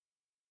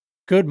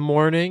Good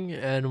morning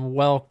and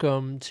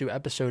welcome to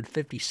episode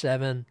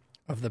 57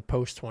 of the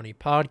Post 20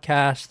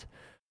 podcast.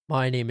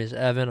 My name is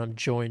Evan. I'm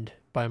joined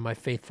by my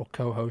faithful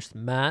co-host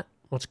Matt.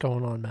 What's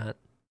going on, Matt?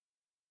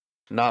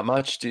 Not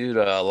much, dude.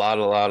 A lot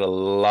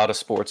of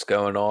sports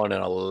going on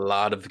and a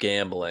lot of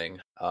gambling.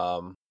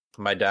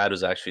 My dad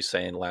was actually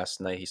saying last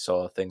night he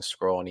saw a thing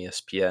scroll on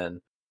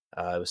ESPN.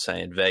 I was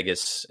saying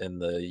Vegas in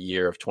the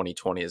year of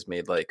 2020 has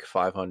made like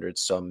 500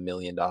 some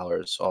million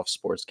dollars off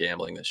sports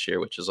gambling this year,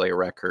 which is like a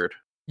record.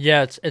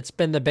 Yeah, it's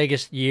been the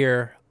biggest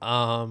year,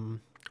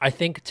 I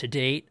think, to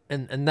date,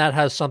 and that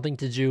has something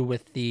to do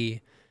with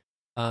the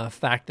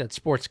fact that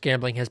sports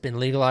gambling has been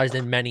legalized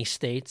in many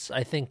states.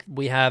 I think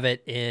we have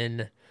it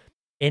in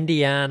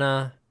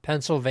Indiana,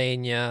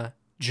 Pennsylvania,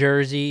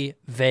 Jersey,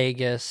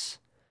 Vegas,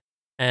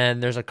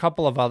 and there's a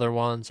couple of other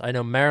ones. I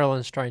know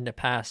Maryland's trying to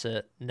pass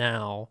it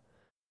now.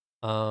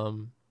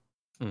 You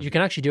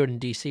can actually do it in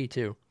DC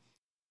too.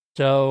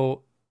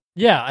 So,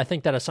 yeah, I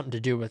think that has something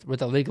to do with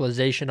the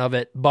legalization of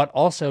it, but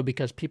also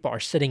because people are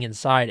sitting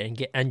inside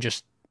and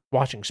just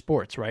watching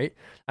sports, right?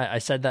 I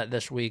said that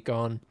this week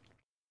on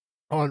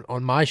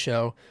my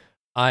show.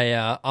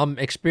 I'm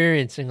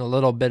experiencing a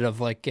little bit of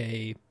like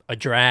a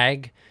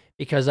drag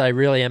because I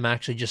really am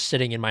actually just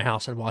sitting in my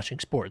house and watching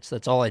sports.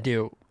 That's all I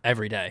do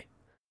every day.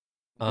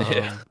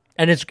 Yeah.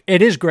 And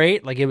it is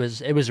great. Like it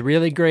was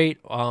really great.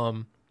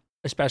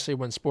 Especially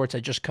when sports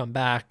had just come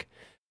back,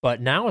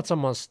 but now it's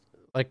almost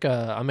like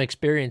I'm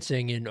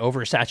experiencing an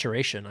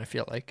oversaturation, I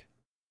feel like.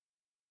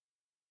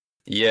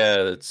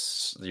 Yeah,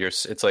 it's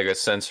like a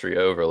sensory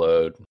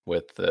overload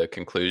with the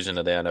conclusion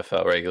of the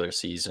NFL regular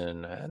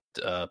season and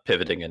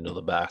pivoting into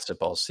the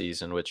basketball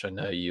season, which I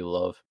know you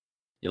love.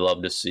 You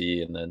love to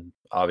see, and then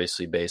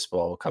obviously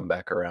baseball will come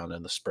back around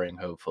in the spring,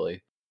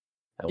 hopefully,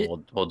 and Y-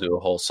 we'll do a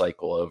whole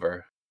cycle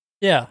over.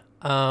 Yeah.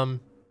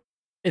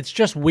 It's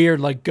just weird,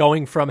 like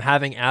going from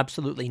having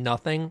absolutely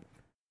nothing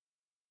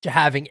to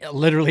having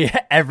literally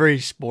every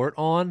sport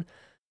on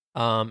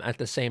at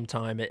the same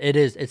time.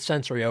 It's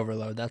sensory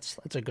overload. That's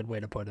a good way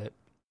to put it.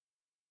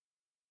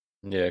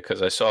 Yeah,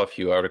 because I saw a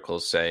few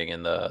articles saying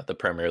in the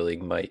Premier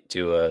League might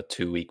do a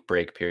 2 week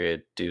break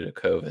period due to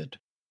COVID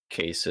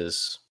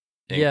cases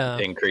Yeah.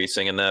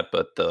 increasing in that,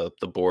 but the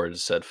board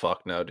said,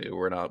 "Fuck no, dude,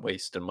 we're not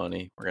wasting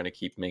money. We're gonna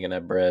keep making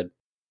that bread."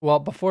 Well,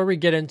 before we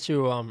get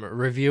into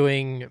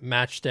reviewing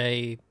match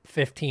day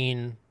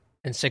 15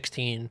 and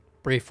 16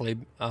 briefly,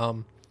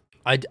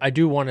 I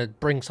do want to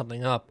bring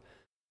something up.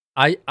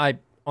 I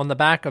on the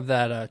back of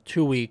that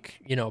 2 week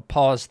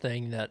pause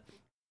thing that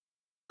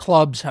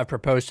clubs have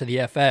proposed to the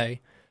FA.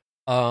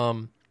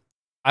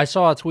 I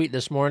saw a tweet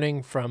this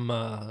morning from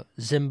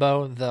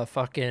Zimbo, the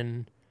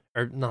fucking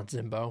or not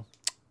Zimbo,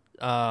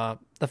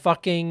 the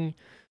fucking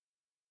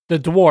the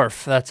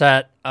dwarf that's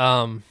at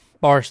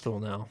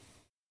Barstool now.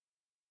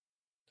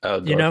 Oh,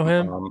 You know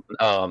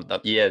Dorfman.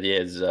 him? Yeah,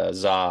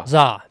 Za.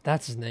 Za,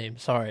 that's his name.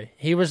 Sorry,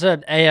 he was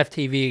an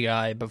AFTV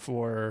guy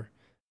before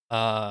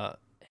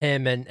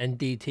him and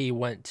DT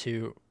went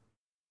to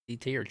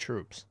DT or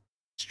Troops.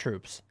 It's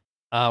Troops.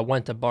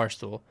 Went to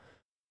Barstool.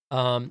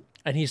 And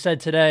he said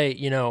today,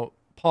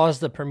 pause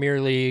the Premier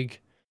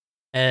League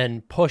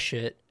and push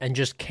it and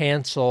just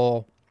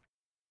cancel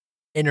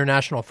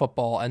international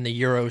football and the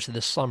Euros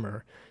this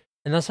summer.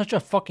 And that's such a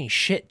fucking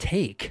shit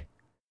take.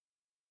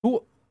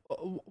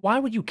 Why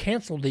would you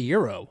cancel the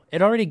Euro?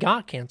 It already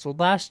got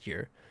canceled last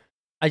year.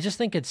 I just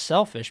think it's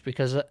selfish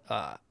because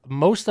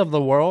most of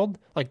the world,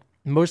 like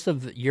most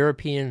of the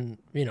European,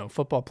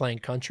 football playing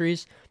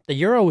countries, the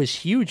Euro is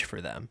huge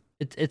for them.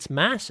 It's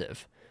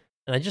massive.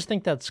 And I just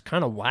think that's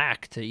kind of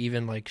whack to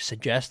even like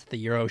suggest that the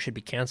Euro should be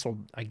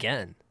canceled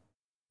again.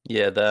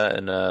 Yeah, that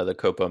and the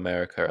Copa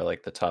America are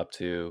like the top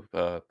two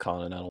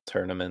continental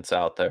tournaments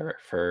out there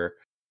for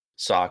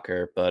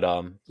soccer. But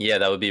yeah,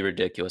 that would be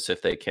ridiculous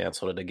if they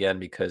canceled it again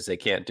because they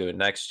can't do it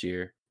next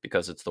year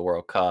because it's the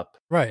World Cup,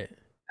 Right.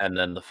 and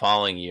then the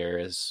following year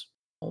is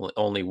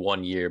only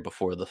 1 year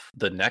before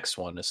the next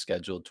one is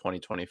scheduled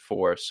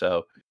 2024.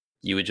 So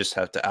you would just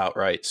have to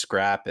outright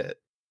scrap it.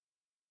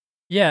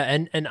 Yeah,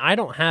 and I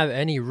don't have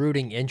any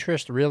rooting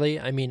interest really.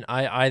 I mean,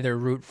 I either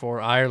root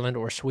for Ireland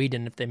or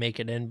Sweden if they make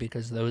it in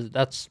because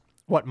that's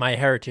what my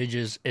heritage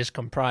is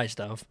comprised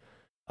of.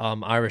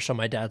 Irish on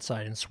my dad's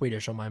side and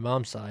Swedish on my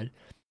mom's side.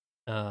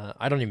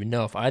 I don't even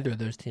know if either of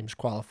those teams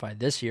qualified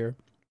this year.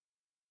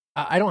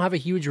 I don't have a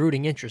huge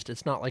rooting interest.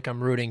 It's not like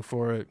I'm rooting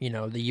for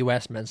the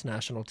U.S. men's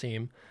national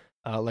team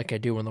like I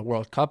do when the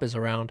World Cup is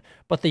around.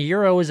 But the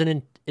Euro is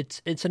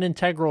it's an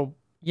integral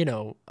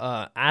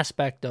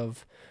aspect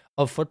of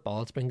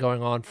football. It's been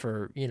going on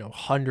for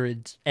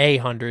a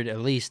hundred at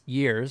least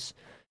years,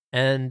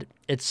 and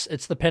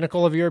it's the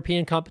pinnacle of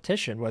European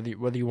competition.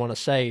 Whether you want to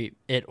say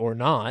it or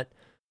not,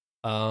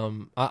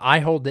 I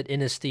hold it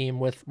in esteem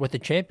with the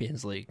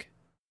Champions League.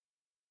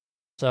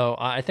 So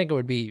I think it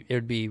would be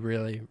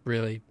really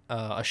really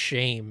a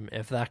shame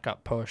if that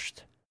got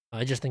pushed.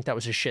 I just think that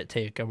was a shit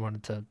take. I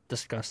wanted to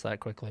discuss that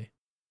quickly.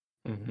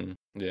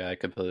 Yeah, I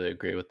completely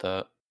agree with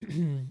that.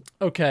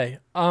 Okay.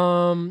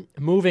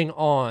 Moving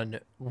on.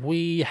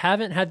 We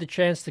haven't had the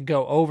chance to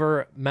go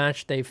over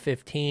match day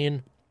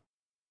 15,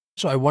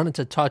 so I wanted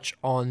to touch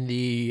on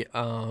the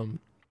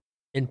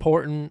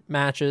important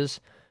matches.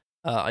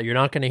 You're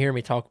not going to hear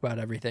me talk about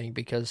everything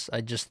because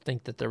I just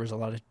think that there was a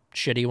lot of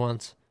shitty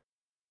ones.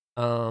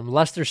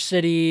 Leicester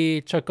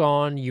City took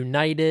on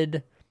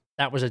United.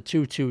 That was a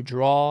 2-2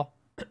 draw.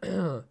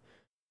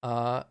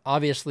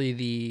 Obviously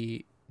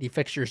the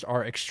fixtures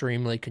are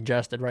extremely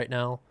congested right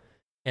now,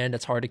 and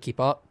it's hard to keep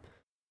up.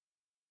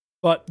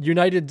 But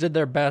United did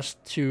their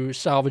best to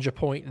salvage a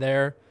point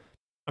there.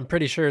 I'm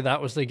pretty sure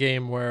that was the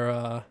game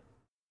where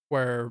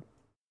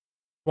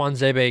Juan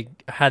Zebe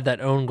had that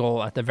own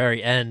goal at the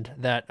very end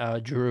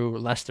that drew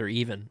Leicester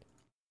even.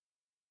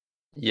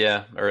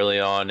 Yeah, early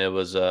on it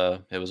was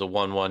a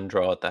 1-1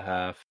 draw at the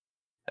half,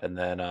 and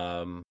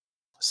then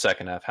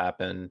second half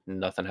happened.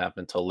 Nothing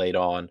happened till late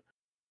on,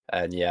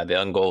 and yeah, the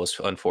own goal was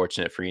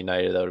unfortunate for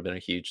United. That would have been a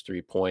huge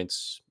 3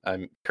 points.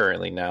 I'm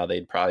currently now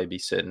they'd probably be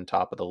sitting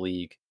top of the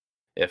league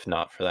if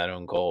not for that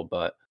own goal.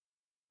 But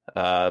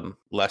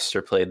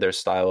Leicester played their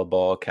style of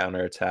ball,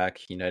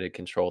 counterattack. United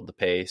controlled the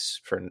pace.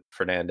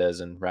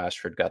 Fernandez and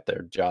Rashford got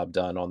their job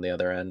done on the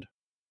other end.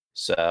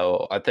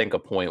 So I think a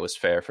point was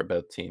fair for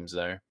both teams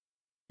there.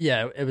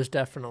 Yeah, it was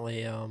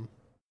definitely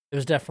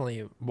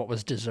what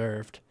was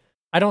deserved.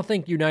 I don't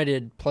think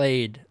United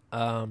played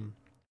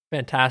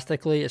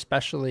fantastically,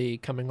 especially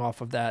coming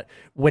off of that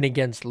win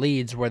against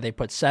Leeds where they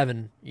put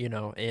 7,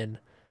 in.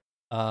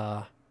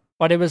 Uh,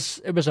 but it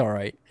was all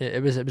right.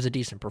 It was a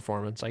decent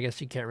performance. I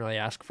guess you can't really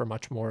ask for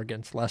much more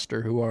against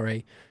Leicester, who are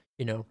a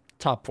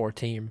top 4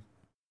 team.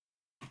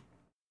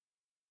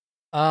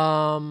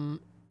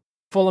 Um,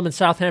 Fulham and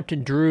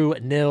Southampton drew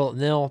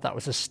 0-0. That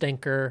was a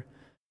stinker.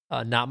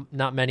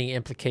 Not many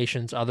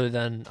implications other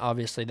than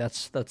obviously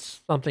that's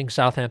something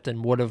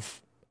Southampton would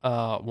have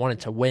wanted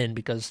to win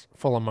because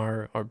Fulham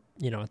are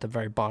at the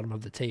very bottom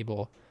of the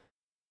table.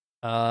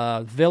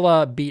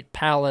 Villa beat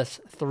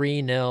Palace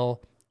 3-0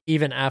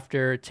 even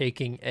after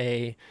taking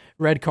a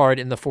red card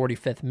in the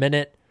 45th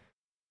minute.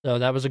 So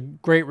that was a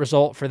great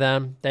result for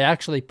them. They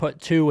actually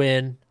put 2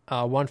 in,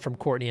 one from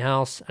Courtney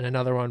House and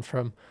another one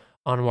from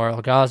Anwar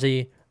El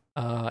Ghazi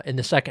in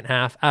the second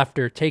half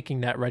after taking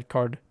that red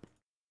card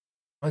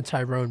on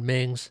Tyrone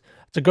Mings.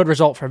 It's a good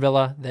result for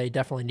Villa. They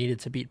definitely needed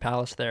to beat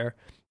Palace there.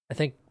 I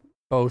think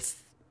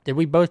both. Did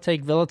we both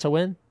take Villa to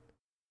win?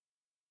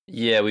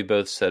 Yeah, we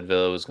both said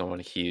Villa was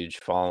going huge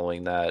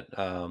following that.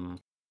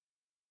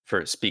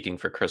 For speaking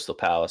for Crystal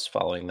Palace,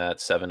 following that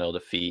 7-0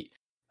 defeat.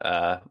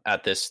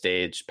 At this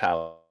stage,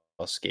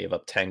 Palace gave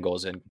up 10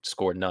 goals and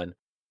scored none.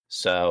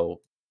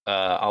 So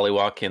Ollie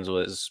Watkins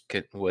was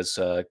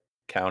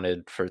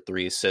counted for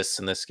 3 assists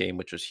in this game,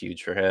 which was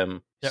huge for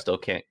him. Yep.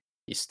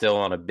 He's still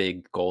on a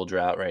big goal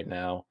drought right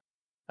now.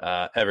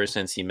 Ever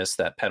since he missed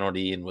that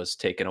penalty and was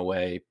taken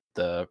away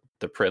the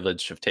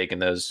privilege of taking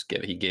those,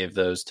 he gave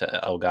those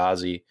to El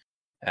Ghazi,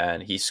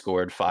 and he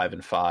scored 5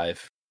 and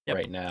 5 Yep.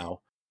 right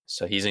now.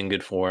 So he's in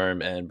good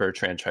form, and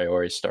Bertrand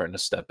Traore is starting to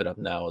step it up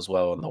now as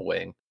well on the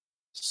wing.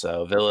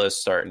 So Villa is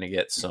starting to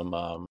get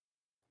some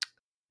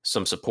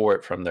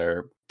support from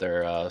their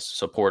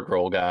support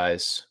role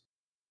guys.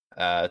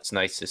 It's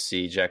nice to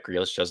see Jack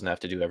Grealish doesn't have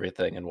to do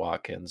everything, and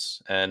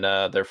Watkins and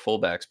their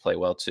fullbacks play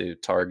well too,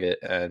 Target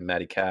and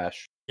Matty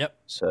Cash. Yep.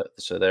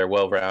 So they're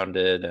well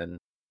rounded, and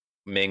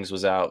Mings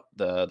was out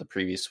the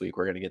previous week.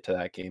 We're gonna get to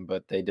that game,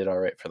 but they did all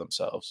right for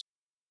themselves.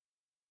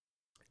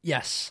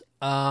 Yes.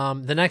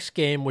 The next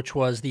game, which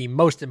was the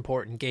most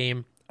important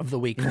game of the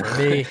week for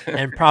me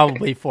and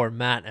probably for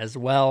Matt as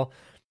well.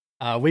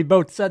 We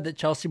both said that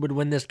Chelsea would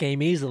win this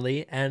game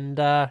easily, and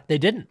they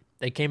didn't.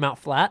 They came out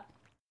flat.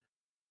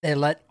 They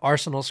let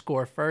Arsenal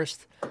score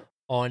first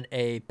on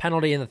a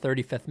penalty in the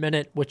 35th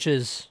minute, which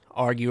is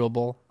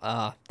arguable,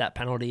 that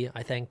penalty,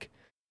 I think.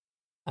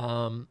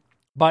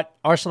 But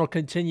Arsenal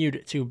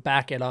continued to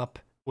back it up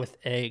with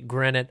a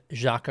Granit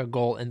Xhaka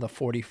goal in the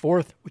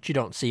 44th, which you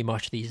don't see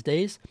much these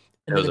days.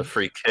 And it was a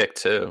free kick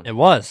too. It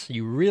was.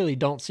 You really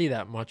don't see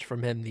that much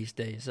from him these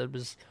days. It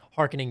was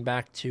harkening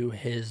back to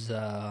his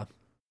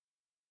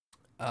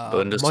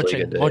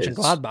Bundesliga days.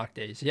 Mönchengladbach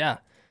days. Yeah.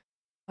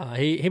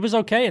 He was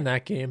okay in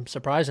that game,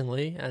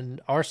 surprisingly.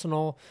 And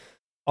Arsenal,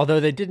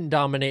 although they didn't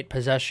dominate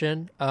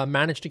possession,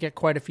 managed to get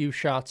quite a few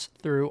shots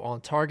through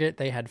on target.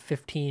 They had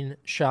 15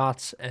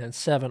 shots and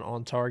 7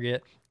 on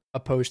target,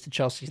 opposed to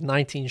Chelsea's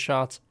 19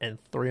 shots and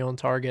 3 on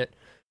target.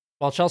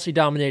 While Chelsea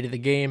dominated the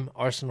game,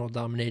 Arsenal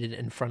dominated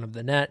in front of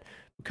the net.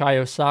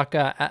 Bukayo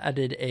Saka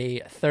added a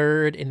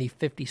third in the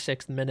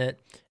 56th minute,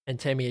 and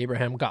Tammy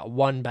Abraham got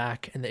one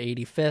back in the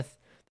 85th.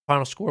 The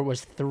final score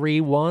was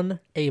 3-1,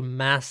 a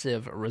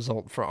massive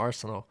result for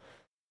Arsenal.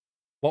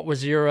 What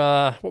was your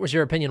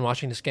opinion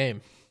watching this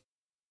game?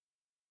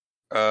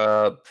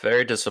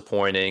 Very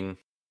disappointing.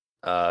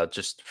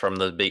 Just from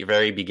the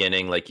very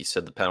beginning, like you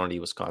said, the penalty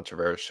was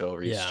controversial.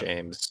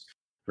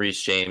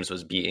 Reece James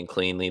was beaten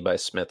cleanly by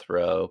Smith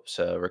Rowe,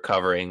 so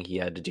recovering, he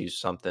had to do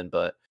something,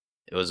 but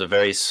it was a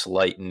very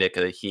slight nick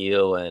of the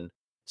heel, and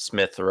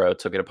Smith Rowe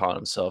took it upon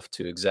himself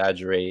to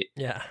exaggerate,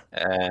 Yeah.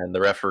 and the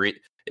referee.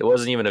 It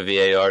wasn't even a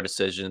VAR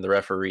decision. The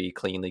referee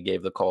cleanly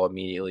gave the call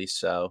immediately,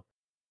 so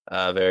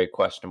very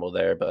questionable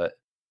there. But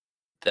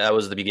that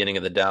was the beginning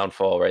of the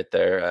downfall right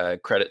there.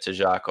 Credit to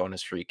Jacques on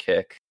his free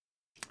kick.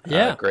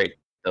 Yeah. Great.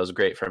 That was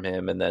great from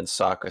him. And then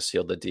Saka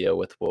sealed the deal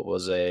with what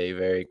was a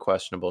very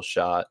questionable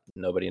shot.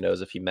 Nobody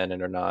knows if he meant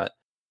it or not.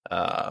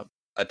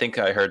 I think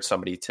I heard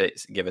somebody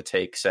give a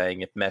take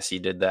saying if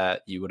Messi did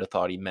that, you would have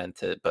thought he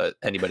meant it, but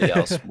anybody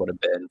else would have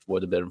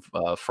been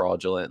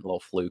fraudulent, a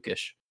little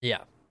flukish.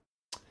 Yeah.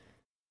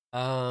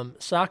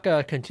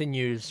 Saka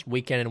continues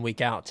week in and week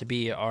out to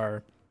be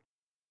our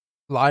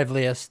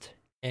liveliest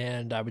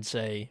and I would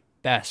say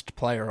best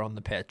player on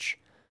the pitch.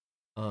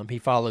 He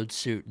followed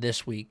suit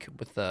this week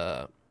with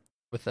a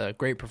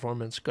great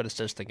performance, good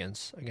assist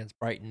against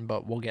Brighton,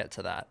 but we'll get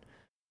to that.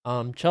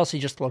 Chelsea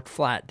just looked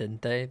flat,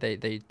 didn't they?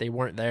 They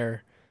weren't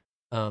there.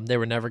 They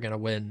were never going to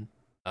win.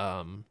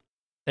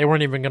 They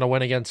weren't even going to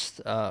win against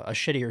a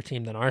shittier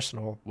team than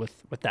Arsenal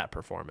with that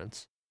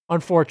performance.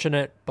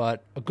 Unfortunate,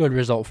 but a good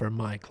result for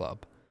my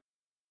club.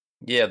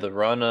 Yeah, the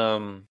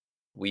run.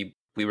 We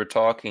were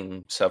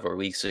talking several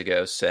weeks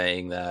ago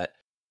saying that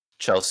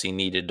Chelsea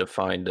needed to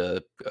find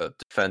a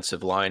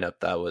defensive lineup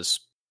that was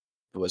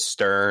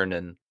stern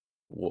and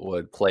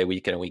would play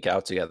week in and week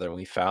out together. And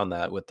we found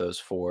that with those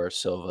four: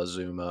 Silva,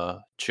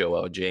 Zuma,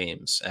 Chilwell,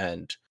 James,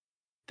 and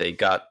they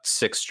got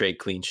 6 straight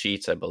clean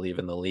sheets, I believe,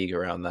 in the league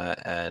around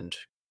that. And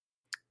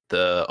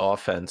the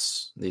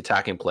offense, the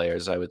attacking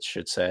players,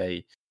 should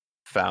say,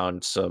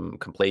 found some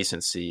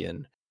complacency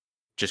and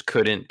just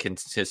couldn't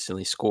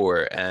consistently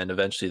score. And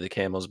eventually the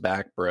camel's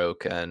back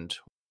broke and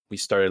we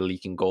started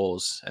leaking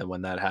goals. And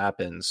when that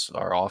happens,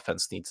 our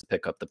offense needs to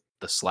pick up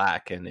the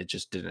slack, and it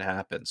just didn't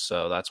happen.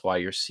 So that's why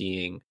you're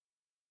seeing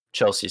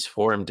Chelsea's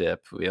form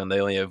dip. They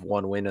only have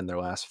 1 win in their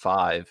last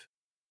 5.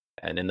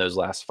 And in those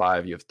last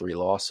 5, you have 3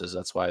 losses.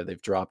 That's why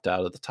they've dropped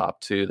out of the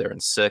top 2. They're in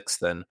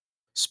 6th. And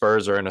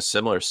Spurs are in a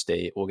similar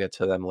state. We'll get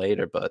to them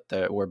later. But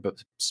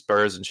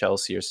Spurs and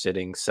Chelsea are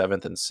sitting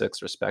 7th and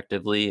 6th,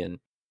 respectively. And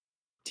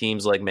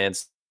teams like Man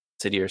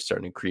City are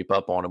starting to creep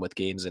up on them with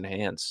games in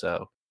hand.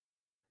 So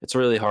it's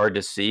really hard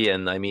to see.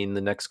 And I mean,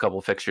 the next couple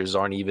of fixtures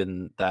aren't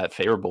even that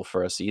favorable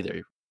for us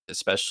either,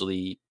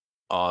 especially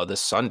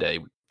this Sunday.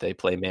 They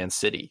play Man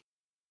City.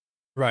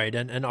 Right.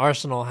 And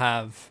Arsenal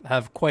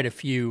have quite a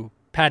few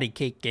patty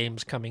cake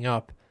games coming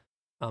up.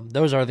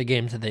 Those are the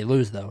games that they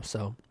lose, though.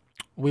 So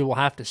we will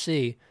have to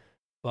see.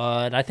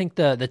 But I think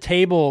the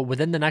table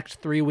within the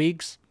next 3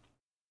 weeks,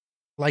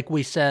 like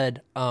we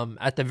said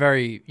at the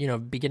very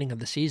beginning of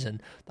the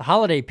season, the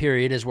holiday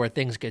period is where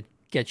things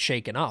get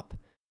shaken up.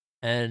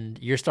 And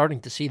you're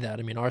starting to see that.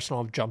 I mean,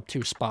 Arsenal have jumped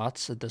 2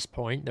 spots at this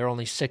point. They're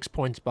only 6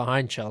 points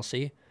behind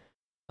Chelsea.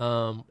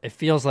 It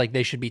feels like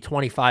they should be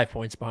 25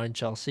 points behind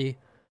Chelsea.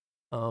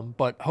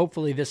 But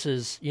hopefully this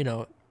is,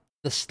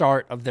 the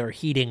start of their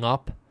heating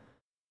up.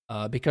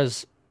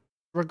 Because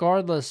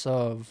regardless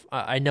of,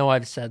 I know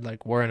I've said,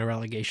 like, we're in a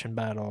relegation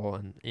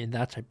battle and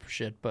that type of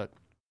shit, but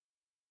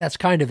that's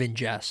kind of in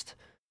jest.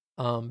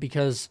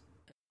 Because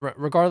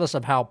regardless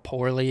of how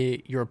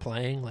poorly you're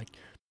playing, like,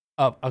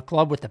 a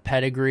club with the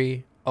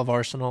pedigree of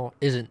Arsenal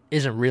isn't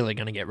really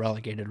going to get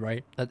relegated,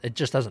 right? It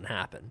just doesn't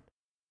happen.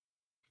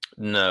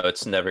 No,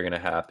 it's never going to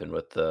happen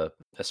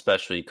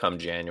especially come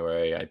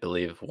January. I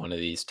believe one of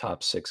these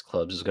top 6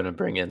 clubs is going to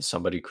bring in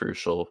somebody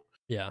crucial,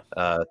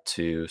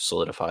 to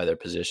solidify their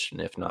position,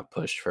 if not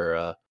push for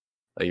a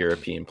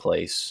European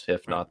place,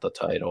 if not the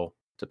title,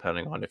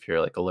 depending on if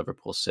you're like a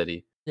Liverpool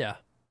City. Yeah.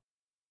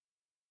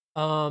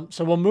 So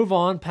we'll move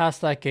on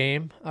past that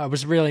game. It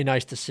was really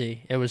nice to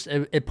see.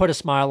 It put a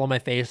smile on my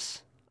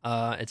face.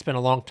 It's been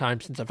a long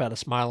time since I've had a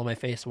smile on my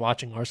face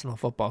watching Arsenal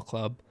Football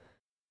Club.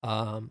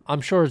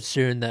 I'm sure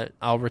soon that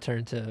I'll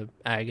return to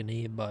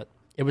agony, but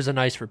it was a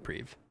nice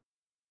reprieve.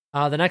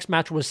 The next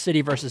match was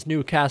City versus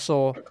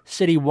Newcastle.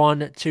 City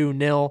won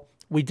 2-0.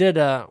 We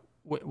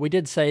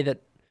did say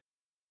that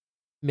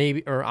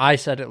maybe, or I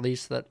said at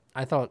least that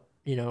I thought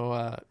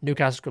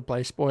Newcastle could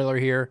play. Spoiler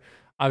here,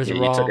 I was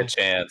wrong. You took a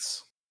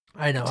chance.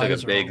 I know. You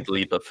took a big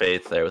leap of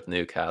faith there with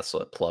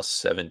Newcastle at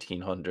plus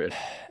 1,700.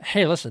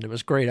 Hey, listen, it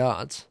was great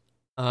odds.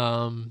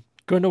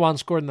 Gundogan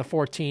scored in the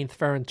 14th.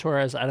 Ferran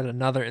Torres added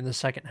another in the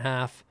second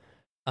half,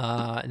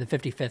 in the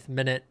 55th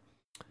minute.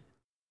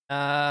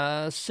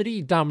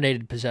 City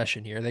dominated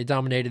possession here. They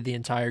dominated the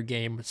entire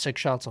game with 6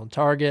 shots on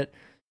target,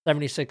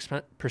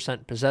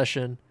 76%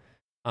 possession.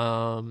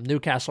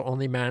 Newcastle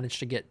only managed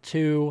to get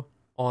 2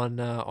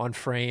 on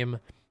frame,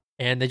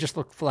 and they just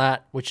looked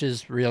flat, which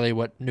is really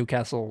what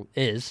Newcastle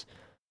is.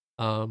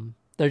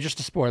 They're just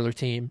a spoiler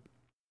team.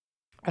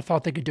 I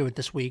thought they could do it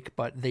this week,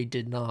 but they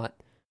did not.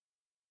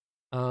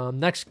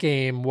 Next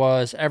game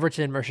was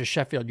Everton versus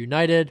Sheffield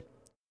United.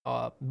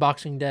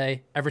 Boxing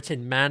Day.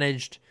 Everton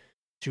managed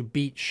to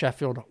beat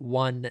Sheffield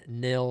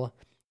 1-0.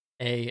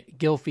 A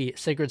Gylfi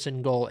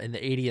Sigurdsson goal in the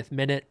 80th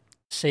minute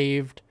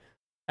saved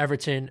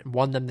Everton,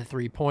 won them the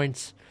 3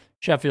 points.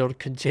 Sheffield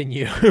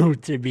continue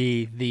to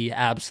be the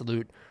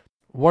absolute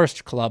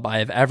worst club I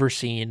have ever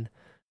seen.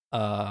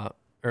 uh,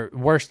 or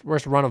worst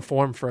run of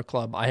form for a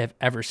club I have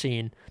ever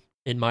seen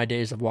in my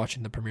days of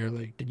watching the Premier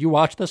League. Did you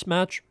watch this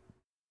match?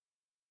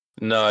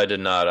 No, I did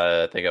not.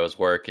 I think I was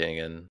working,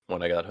 and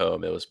when I got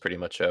home, it was pretty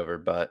much over.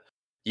 But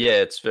yeah,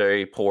 it's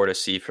very poor to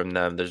see from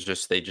them. They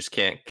just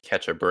can't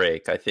catch a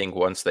break. I think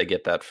once they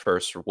get that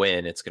first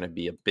win, it's going to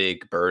be a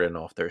big burden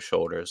off their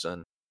shoulders,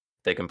 and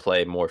they can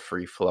play more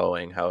free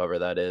flowing, however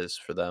that is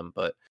for them.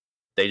 But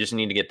they just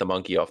need to get the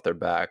monkey off their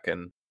back.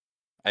 And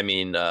I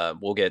mean,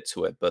 we'll get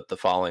to it, but the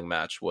following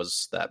match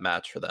was that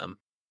match for them.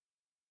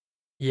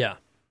 Yeah.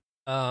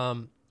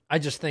 I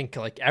just think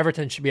like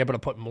Everton should be able to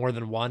put more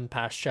than one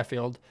past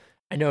Sheffield.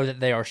 I know that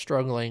they are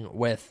struggling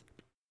with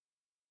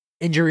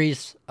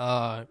injuries.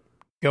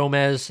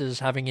 Gomez is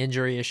having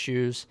injury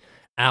issues.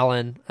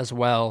 Allen as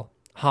well.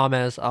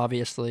 James,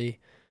 obviously.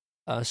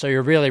 So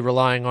you're really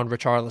relying on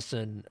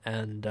Richarlison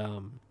and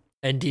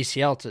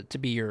DCL to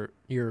be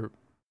your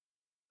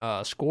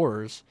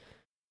scorers,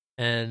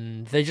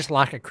 and they just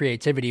lack a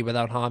creativity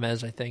without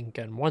James, I think.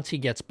 And once he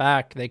gets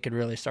back, they could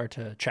really start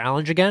to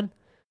challenge again.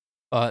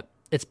 But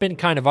it's been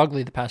kind of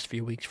ugly the past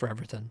few weeks for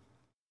Everton.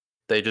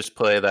 They just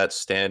play that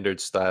standard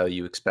style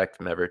you expect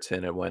from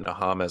Everton, and when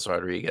James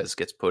Rodriguez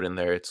gets put in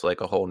there, it's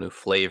like a whole new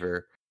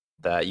flavor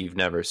that you've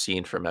never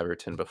seen from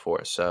Everton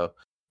before. So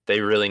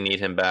they really need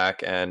him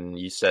back. And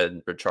you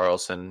said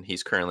Richarlison,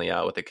 he's currently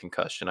out with a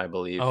concussion, I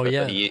believe, Oh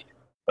yeah,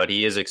 but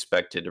he is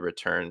expected to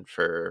return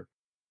for,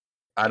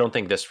 I don't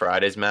think this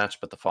Friday's match,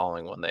 but the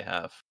following one they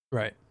have.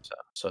 right.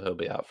 So he'll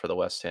be out for the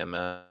West Ham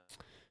match.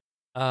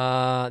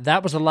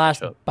 That was the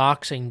last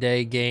Boxing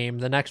Day game.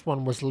 The next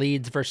one was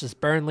Leeds versus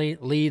Burnley.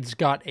 Leeds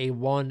got a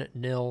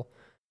 1-0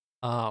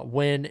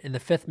 win in the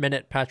 5th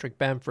minute. Patrick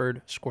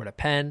Bamford scored a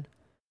pen.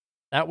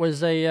 That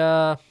was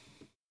a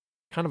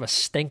kind of a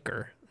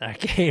stinker, that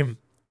game.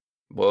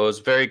 Well, it was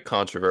very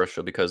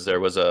controversial because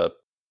there was a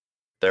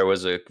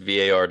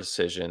VAR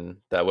decision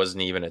that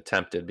wasn't even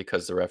attempted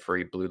because the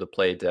referee blew the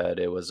play dead.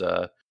 It was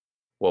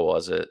what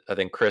was it? I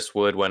think Chris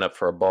Wood went up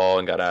for a ball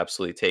and got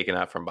absolutely taken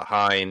out from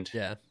behind.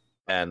 Yeah.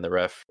 And the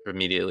ref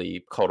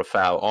immediately called a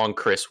foul on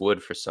Chris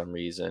Wood for some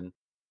reason.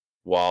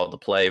 While the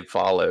play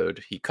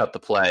followed, he cut the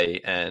play,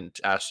 and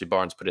Ashley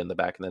Barnes put it in the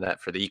back of the net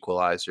for the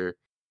equalizer.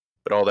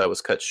 But all that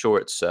was cut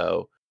short.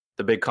 So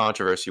the big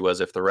controversy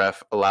was if the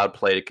ref allowed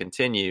play to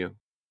continue,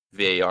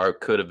 VAR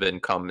could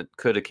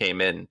have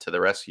came in to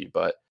the rescue,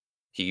 but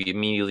he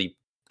immediately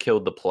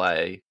killed the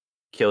play,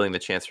 killing the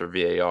chance for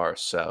VAR.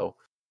 So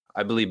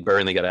I believe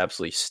Burnley got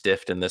absolutely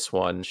stiffed in this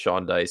one.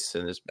 Sean Dice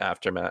in his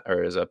aftermath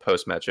or his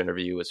post-match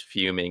interview was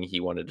fuming. He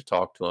wanted to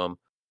talk to him,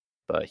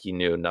 but he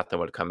knew nothing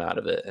would come out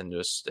of it. And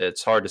just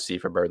it's hard to see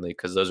for Burnley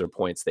because those are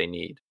points they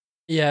need.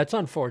 Yeah, it's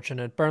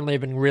unfortunate. Burnley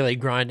have been really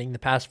grinding the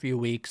past few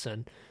weeks,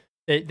 and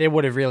they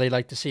would have really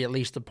liked to see at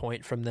least a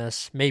point from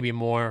this, maybe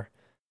more,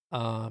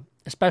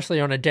 especially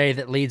on a day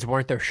that Leeds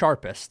weren't their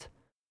sharpest.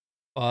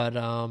 But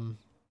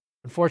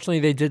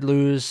unfortunately, they did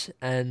lose,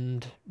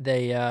 and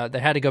they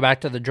had to go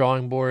back to the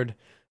drawing board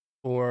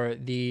for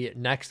the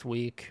next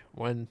week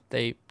when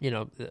they,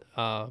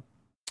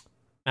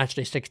 match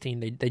day 16,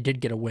 they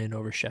did get a win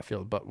over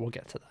Sheffield, but we'll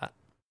get to that.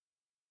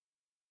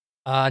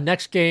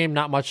 Next game,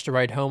 not much to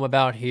write home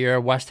about here.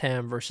 West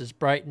Ham versus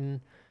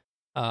Brighton.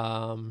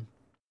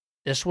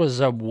 This was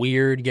a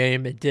weird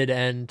game. It did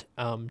end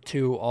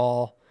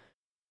 2-2.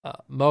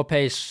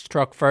 Mope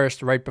struck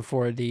first right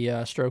before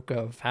the stroke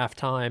of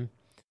halftime.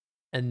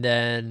 And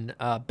then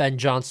Ben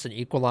Johnson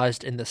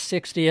equalized in the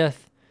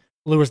 60th.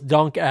 Lewis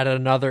Dunk added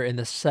another in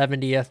the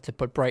 70th to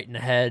put Brighton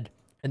ahead.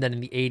 And then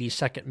in the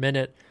 82nd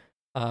minute,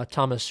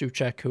 Thomas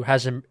Souček, who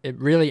hasn't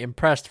really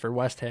impressed for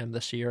West Ham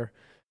this year,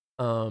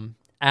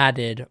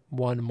 added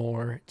one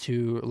more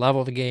to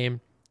level the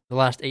game. The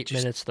last 8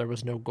 minutes, there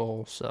was no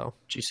goal. So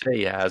did you say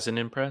he hasn't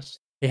impressed?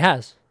 He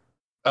has.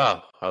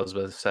 Oh, I was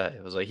about to say.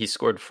 It was like he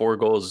scored 4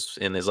 goals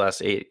in his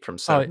last 8 from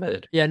St.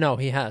 Mid. Yeah, no,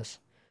 he has.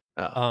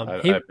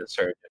 I've been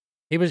certain.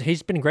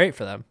 He's been great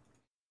for them.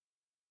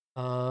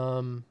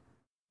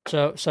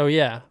 So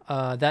yeah,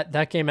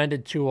 that game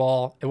ended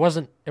 2-2. It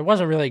wasn't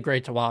really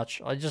great to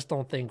watch. I just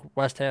don't think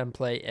West Ham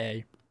play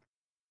a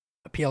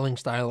appealing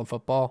style of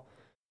football.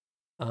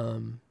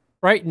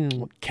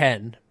 Brighton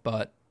can,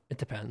 but it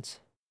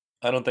depends.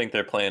 I don't think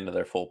they're playing to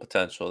their full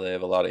potential. They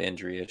have a lot of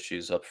injury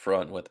issues up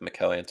front with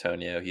Mikel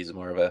Antonio. He's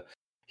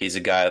a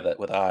guy that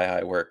with a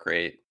high work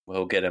rate.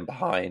 He'll get in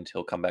behind.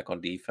 He'll come back on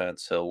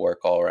defense. He'll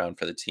work all around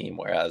for the team.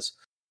 Whereas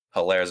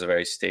Haller is a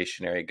very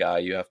stationary guy.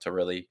 You have to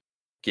really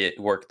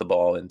work the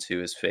ball into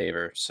his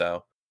favor.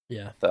 So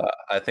yeah,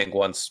 I think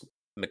once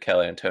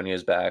Mikel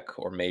Antonio's back,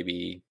 or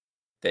maybe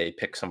they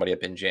pick somebody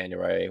up in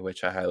January,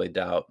 which I highly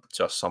doubt,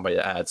 just somebody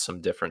to add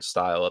some different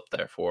style up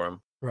there for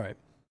him. Right.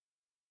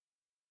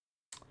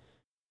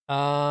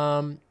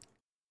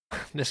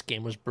 This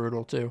game was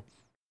brutal too.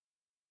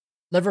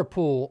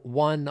 Liverpool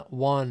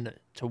 1-1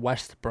 to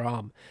West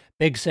Brom.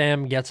 Big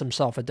Sam gets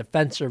himself a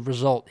defensive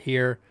result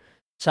here,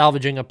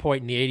 salvaging a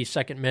point in the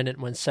 82nd minute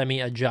when Semi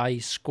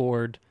Ajayi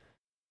scored.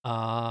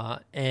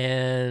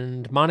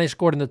 And Mane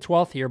scored in the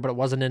 12th here, but it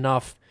wasn't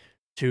enough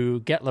to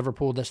get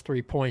Liverpool this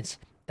 3 points.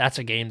 that's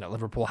a game that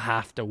Liverpool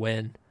have to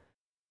win.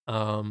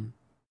 Um,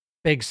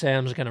 Big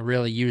Sam's going to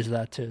really use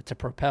that to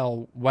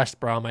propel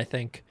West Brom, I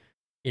think,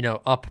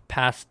 up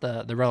past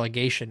the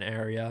relegation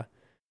area.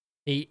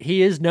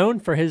 He is known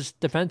for his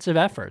defensive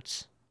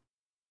efforts.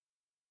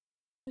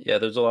 Yeah,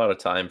 there's a lot of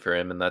time for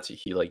him, and that's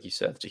like you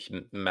said, it's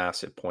a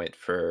massive point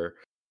for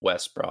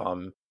West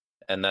Brom,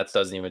 and that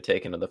doesn't even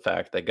take into the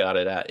fact they got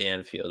it at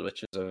Anfield,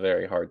 which is a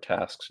very hard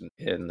task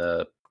in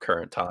the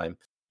current time.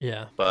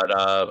 Yeah.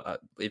 But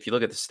if you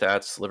look at the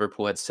stats,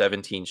 Liverpool had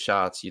 17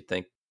 shots. You'd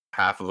think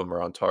half of them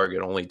were on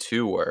target, only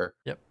two were.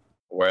 Yep.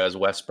 Whereas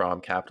West Brom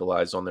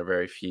capitalized on their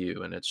very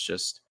few, and it's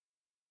just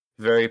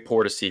very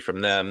poor to see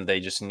from them. They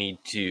just need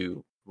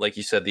to, like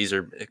you said, these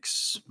are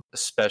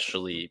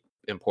especially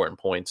important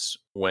points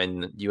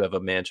when you have a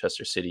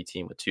Manchester City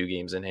team with 2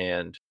 games in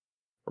hand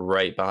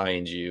right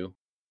behind you,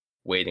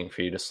 waiting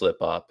for you to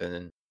slip up,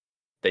 and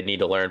they need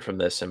to learn from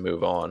this and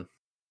move on.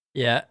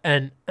 Yeah,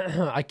 and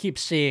I keep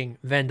seeing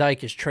Van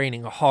Dijk is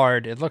training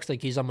hard. It looks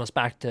like he's almost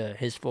back to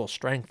his full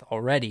strength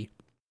already.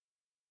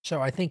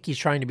 So I think he's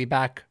trying to be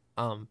back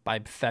by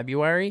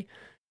February,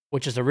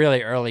 which is a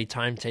really early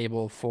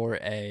timetable for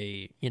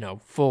a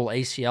full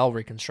ACL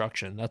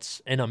reconstruction.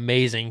 That's an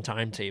amazing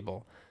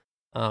timetable.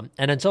 And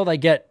until they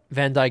get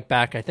Van Dijk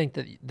back, I think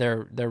that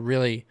they're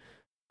really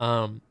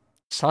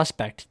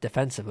suspect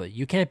defensively.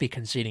 You can't be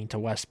conceding to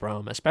West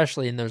Brom,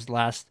 especially in those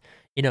last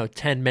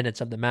 10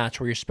 minutes of the match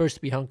where you're supposed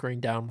to be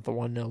hunkering down with a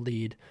 1-0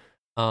 lead.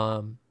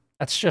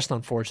 That's just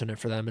unfortunate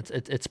for them.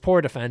 It's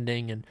poor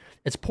defending and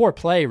it's poor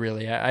play,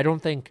 really. I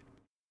don't think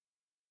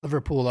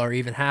Liverpool are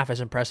even half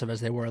as impressive as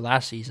they were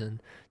last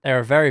season. They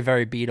are very,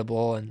 very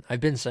beatable, and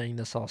I've been saying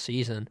this all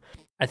season.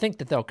 I think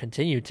that they'll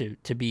continue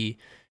to be,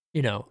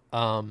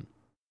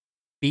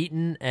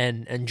 beaten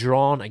and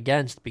drawn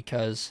against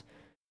because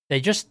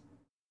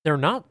they're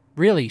not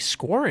really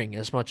scoring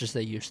as much as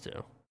they used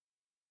to.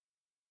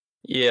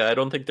 Yeah, I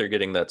don't think they're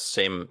getting that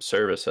same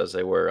service as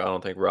they were. I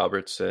don't think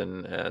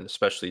Robertson and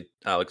especially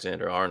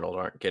Alexander Arnold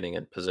aren't getting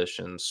in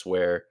positions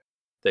where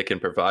they can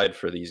provide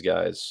for these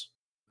guys.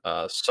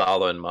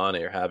 Salah and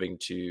Mane are having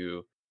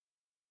to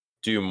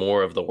do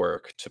more of the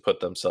work to put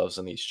themselves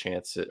in these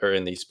chances or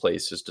in these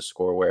places to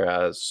score.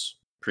 Whereas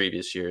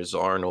previous years,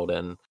 Arnold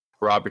and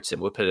Robertson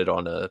would put it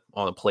on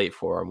a plate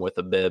for them with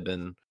a bib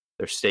and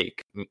their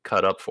steak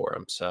cut up for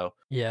them. So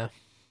Yeah.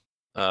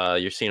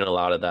 you're seeing a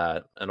lot of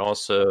that, and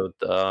also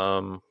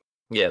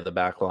the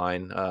back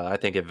line. I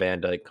think if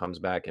Van Dijk comes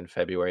back in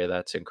February,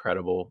 that's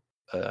incredible.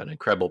 An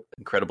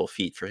incredible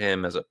feat for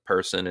him as a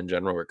person in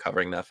general.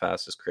 Recovering that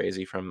fast is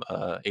crazy from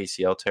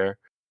ACL tear.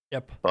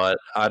 Yep. But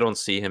I don't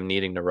see him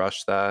needing to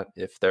rush that.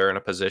 If they're in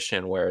a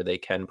position where they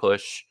can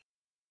push,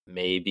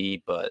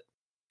 maybe. But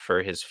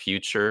for his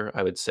future,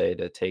 I would say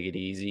to take it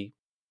easy.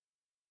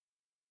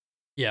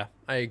 Yeah,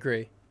 I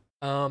agree.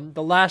 The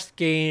last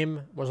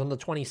game was on the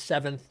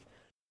 27th.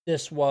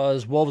 This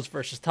was Wolves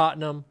versus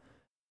Tottenham.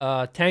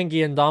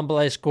 Tanguy and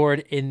Ndombele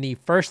scored in the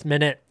first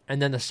minute,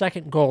 and then the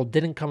second goal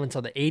didn't come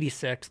until the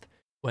 86th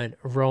when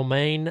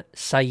Romain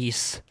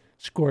Saiss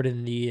scored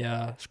in the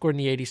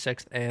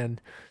 86th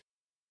and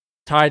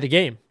tied the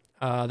game.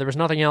 There was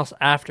nothing else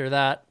after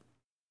that.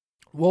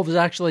 Wolves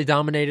actually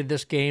dominated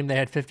this game. They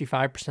had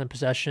 55%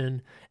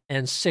 possession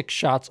and 6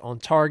 shots on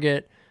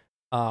target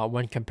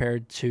when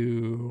compared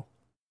to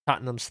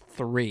Tottenham's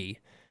 3.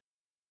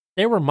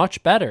 They were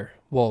much better,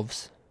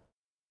 Wolves.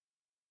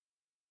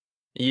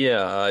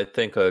 Yeah, I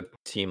think a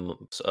team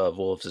of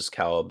Wolves'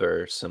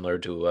 caliber, similar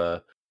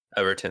to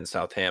Everton,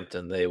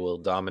 Southampton, they will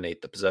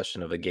dominate the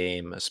possession of a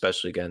game,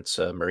 especially against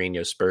a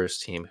Mourinho Spurs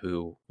team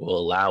who will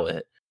allow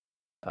it.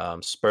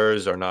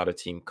 Spurs are not a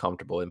team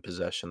comfortable in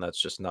possession.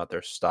 That's just not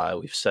their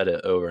style. We've said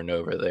it over and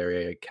over.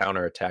 They're a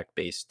counterattack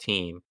based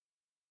team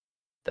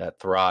that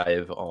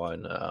thrive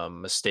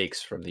on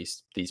mistakes from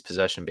these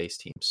possession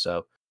based teams.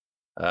 So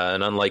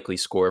an unlikely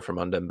score from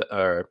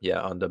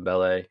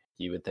Ndombele.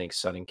 You would think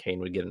Son and Kane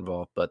would get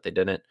involved, but they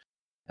didn't.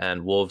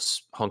 And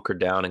Wolves hunkered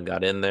down and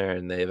got in there,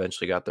 and they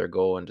eventually got their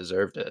goal and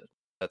deserved it.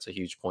 That's a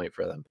huge point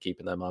for them,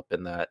 keeping them up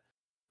in that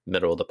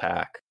middle of the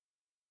pack.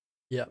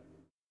 Yeah.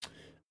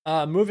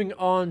 Moving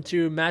on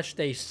to match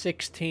day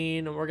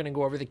 16, we're going to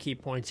go over the key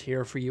points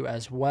here for you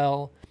as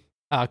well.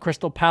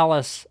 Crystal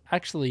Palace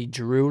actually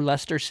drew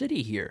Leicester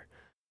City here.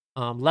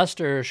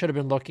 Leicester should have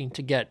been looking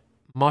to get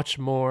much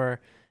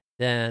more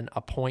than a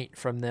point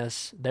from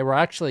this. They were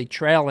actually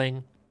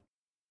trailing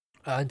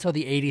until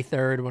the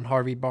 83rd when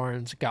Harvey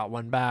Barnes got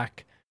one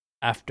back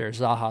after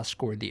Zaha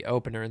scored the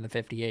opener in the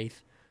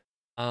 58th.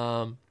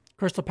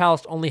 Crystal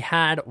Palace only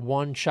had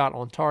 1 shot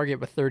on target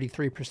with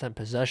 33%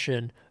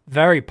 possession.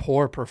 Very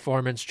poor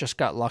performance. Just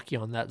got lucky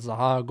on that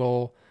Zaha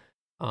goal.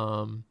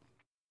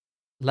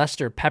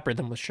 Leicester peppered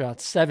them with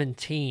shots,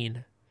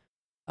 17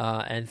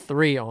 and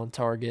 3 on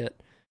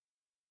target.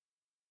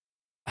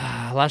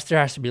 Leicester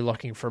has to be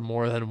looking for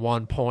more than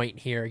 1 point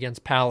here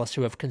against Palace,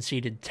 who have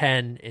conceded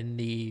 10 in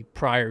the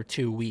prior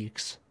 2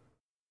 weeks.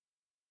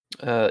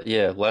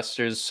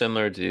 Leicester's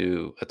similar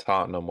to a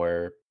Tottenham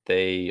where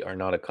they are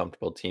not a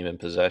comfortable team in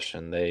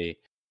possession. They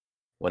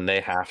when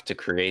they have to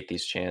create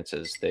these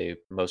chances, they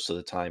most of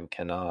the time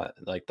cannot.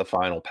 Like the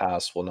final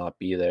pass will not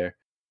be there.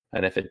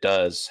 And if it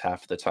does,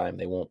 half the time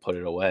they won't put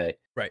it away.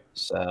 Right.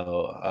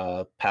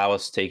 So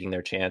Palace taking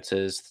their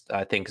chances.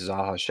 I think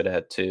Zaha should have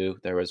had two.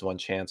 There was one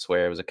chance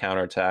where it was a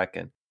counterattack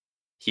and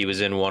he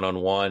was in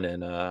one-on-one,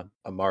 and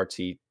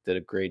Amarty did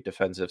a great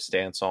defensive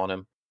stance on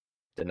him,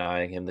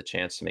 denying him the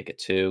chance to make it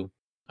two.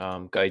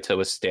 Gaita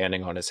was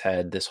standing on his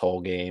head this whole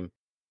game,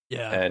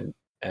 Yeah.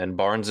 and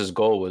Barnes's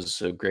goal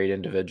was a great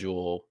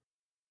individual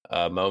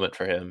moment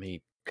for him.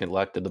 He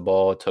collected the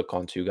ball, took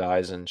on two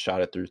guys, and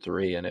shot it through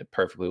three, and it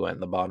perfectly went in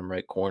the bottom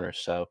right corner.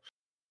 So,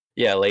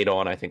 yeah, late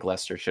on, I think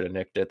Leicester should have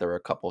nicked it. There were a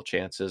couple of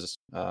chances.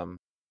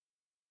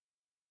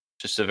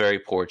 Just a very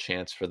poor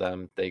chance for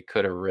them. They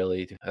could have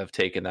really have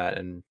taken that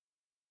and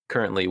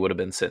currently would have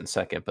been sitting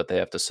second, but they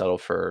have to settle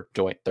for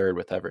joint third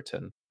with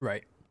Everton.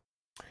 Right.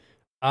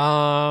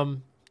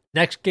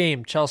 Next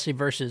game, Chelsea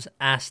versus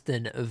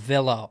Aston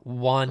Villa,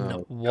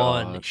 1-1.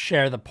 God.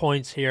 Share the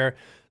points here.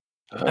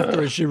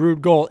 After a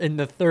Giroud goal in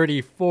the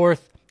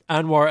 34th,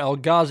 Anwar El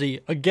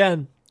Ghazi,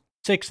 again,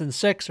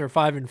 6-6 or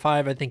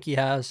 5-5, I think he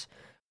has.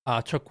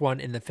 Took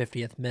one in the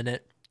 50th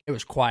minute. It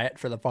was quiet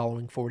for the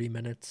following 40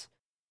 minutes.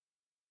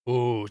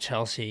 Ooh,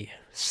 Chelsea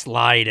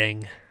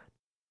sliding.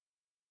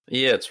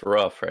 Yeah, it's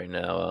rough right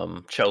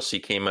now. Chelsea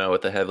came out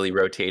with a heavily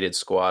rotated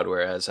squad,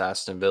 whereas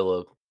Aston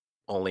Villa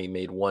only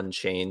made one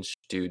change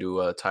due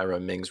to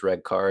Tyrone Mings'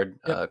 red card.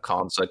 Yep.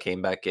 Konsa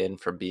came back in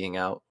for being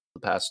out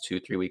the past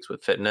 2-3 weeks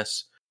with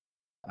fitness.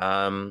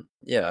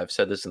 Yeah, I've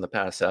said this in the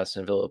past.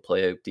 Aston Villa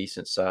play a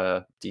decent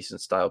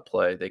style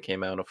play. They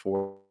came out a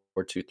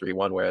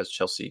 4-2-3-1, whereas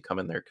Chelsea come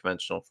in their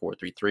conventional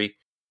 4-3-3.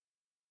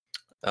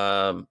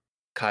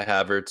 Kai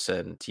Havertz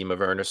and Timo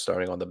Werner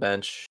starting on the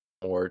bench,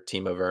 or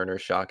Timo Werner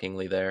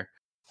shockingly there.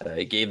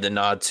 He gave the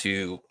nod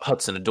to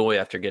Hudson-Odoi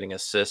after getting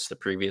assists the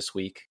previous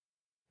week.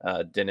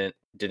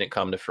 Didn't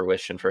come to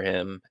fruition for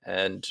him,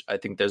 and I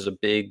think there's a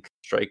big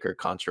striker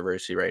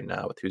controversy right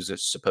now with who's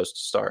supposed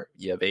to start.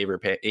 You have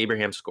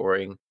Abraham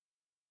scoring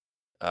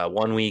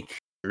 1 week,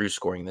 Drew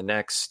scoring the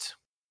next.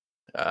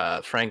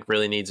 Frank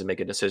really needs to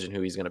make a decision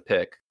who he's going to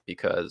pick,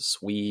 because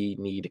we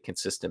need a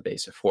consistent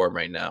base of form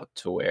right now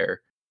to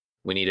where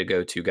we need a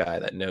go-to guy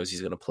that knows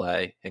he's going to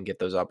play and get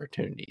those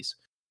opportunities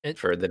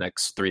for the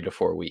next 3 to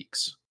 4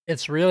 weeks.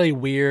 It's really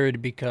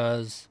weird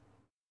because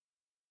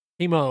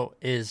Timo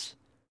is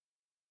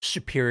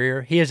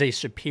superior. He is a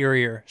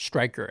superior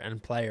striker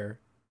and player.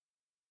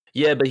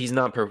 Yeah, but he's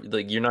not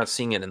like you're not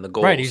seeing it in the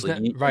goals. Right, he's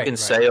like, not, you can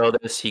say all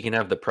this. He can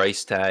have the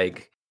price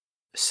tag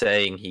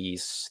saying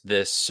he's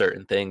this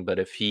certain thing, but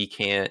if he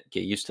can't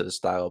get used to the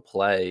style of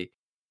play,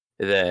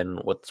 then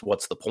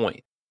what's the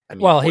point? I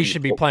mean, well, he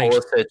should be playing.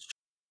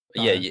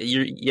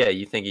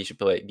 You think he should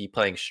be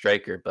playing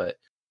striker, but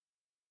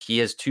he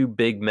has two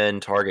big men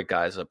target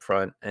guys up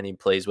front, and he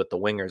plays with the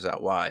wingers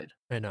out wide.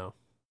 I know.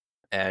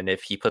 And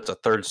if he puts a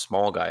third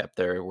small guy up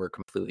there, we're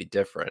completely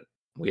different.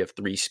 We have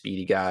three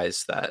speedy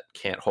guys that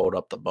can't hold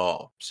up the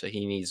ball. So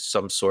he needs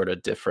some sort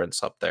of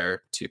difference up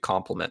there to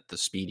complement the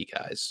speedy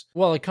guys.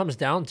 Well, it comes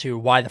down to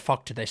why the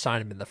fuck did they sign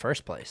him in the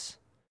first place?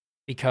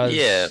 Because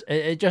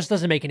it just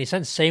doesn't make any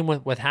sense. Same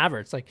with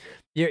Havertz. Like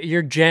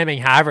you're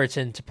jamming Havertz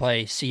in to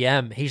play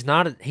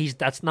CM.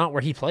 That's not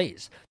where he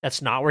plays.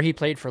 That's not where he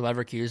played for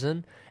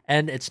Leverkusen,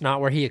 and it's not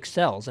where he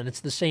excels. And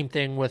it's the same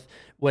thing with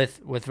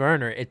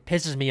Werner. It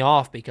pisses me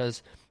off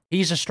because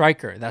he's a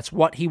striker. That's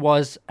what he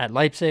was at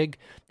Leipzig.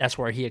 That's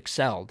where he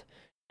excelled.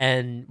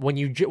 And when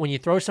you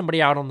throw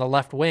somebody out on the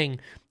left wing,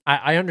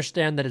 I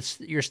understand that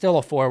you're still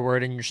a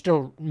forward and you're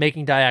still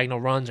making diagonal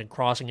runs and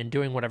crossing and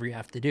doing whatever you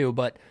have to do,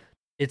 but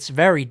it's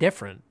very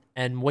different.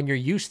 And when you're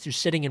used to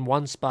sitting in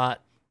one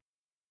spot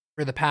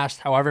for the past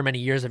however many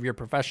years of your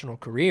professional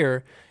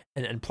career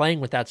and playing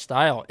with that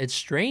style, it's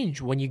strange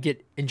when you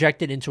get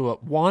injected into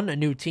a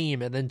new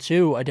team, and then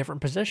two, a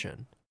different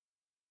position.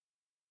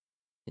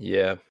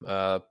 Yeah,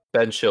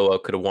 Ben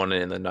Chilwell could have won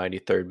it in the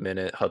 93rd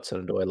minute.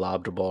 Hudson-Odoi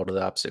lobbed a ball to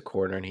the opposite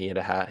corner, and he had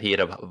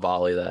a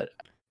volley that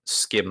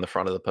skimmed the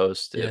front of the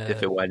post. Yeah.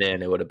 If it went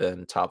in, it would have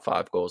been top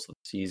 5 goals of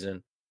the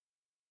season.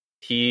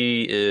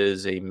 He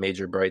is a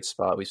major bright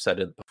spot. We've said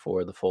it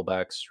before. The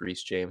fullbacks,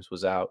 Reece James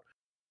was out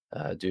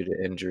due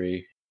to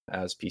injury.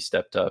 Aspi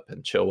stepped up,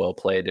 and Chilwell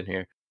played in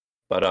here.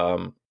 But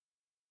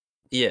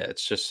yeah,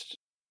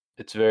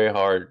 it's very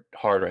hard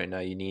right now.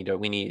 We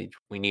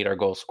need our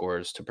goal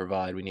scorers to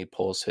provide. We need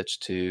Pulisic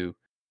to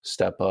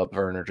step up,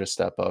 Werner to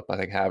step up. I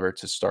think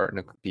Havertz is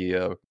starting to be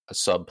a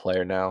sub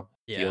player now.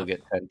 Yeah. He'll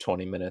get 10,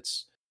 20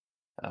 minutes.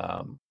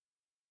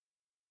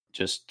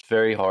 Just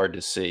very hard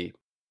to see.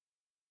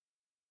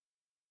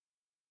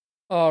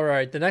 All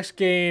right, the next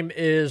game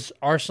is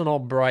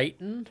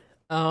Arsenal-Brighton.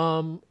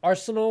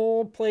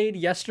 Arsenal played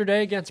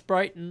yesterday against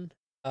Brighton.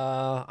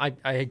 I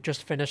had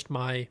just finished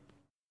my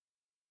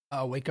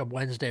Wake Up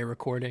Wednesday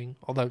recording,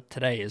 although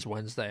today is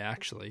Wednesday,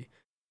 actually.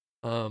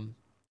 And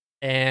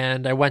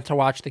I went to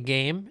watch the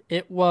game.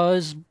 It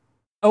was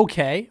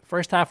okay.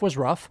 First half was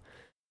rough.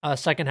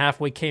 Second half,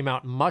 we came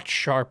out much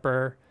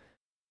sharper.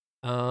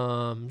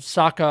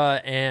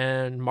 Saka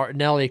and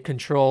Martinelli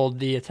controlled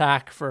the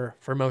attack for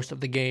most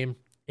of the game.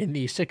 In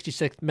the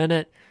 66th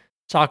minute,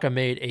 Saka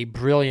made a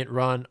brilliant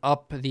run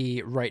up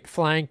the right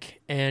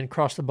flank and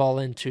crossed the ball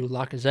into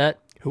Lacazette,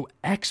 who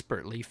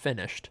expertly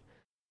finished.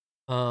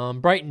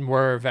 Brighton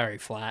were very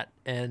flat,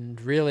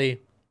 and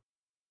really,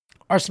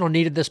 Arsenal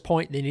needed this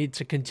point. They needed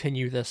to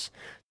continue this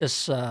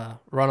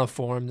run of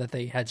form that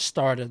they had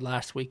started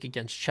last week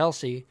against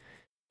Chelsea,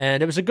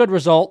 and it was a good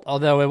result,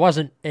 although it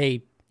wasn't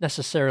a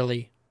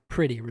necessarily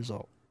pretty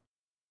result.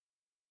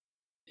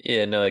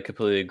 Yeah, no, I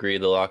completely agree.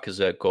 The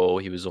Lacazette goal,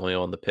 he was only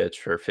on the pitch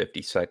for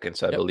 50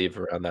 seconds, I believe,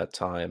 around that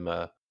time.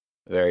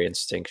 Very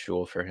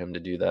instinctual for him to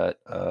do that.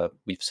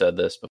 We've said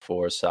this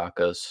before,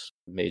 Saka's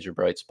major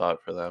bright spot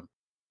for them.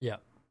 Yeah.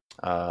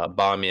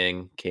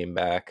 Aubameyang came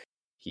back.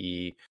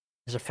 He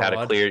He's a had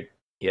fraud.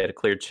 he had a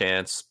clear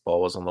chance.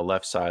 Ball was on the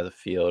left side of the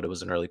field. It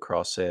was an early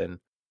cross in.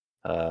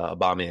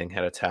 Aubameyang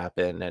had a tap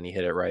in, and he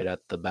hit it right at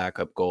the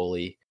backup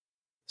goalie's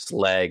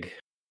leg.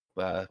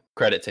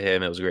 Credit to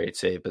him, it was a great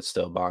save, but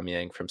still,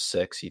 Aubameyang from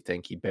 6, you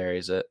think he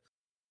buries it.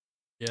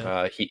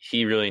 Yeah.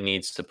 He really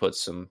needs to put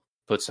some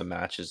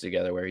matches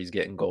together where he's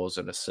getting goals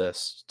and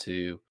assists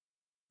to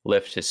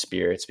lift his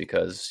spirits,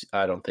 because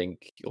I don't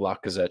think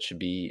Lacazette should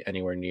be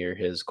anywhere near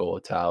his goal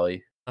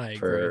tally I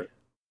agree.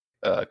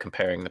 for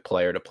comparing the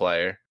player to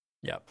player.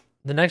 Yep.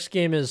 The next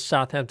game is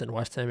Southampton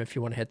West Ham. If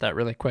you want to hit that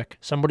really quick,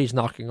 somebody's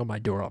knocking on my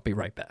door. I'll be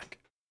right back.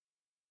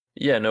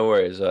 Yeah, no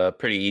worries.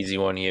 Pretty easy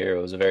one here.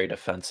 It was a very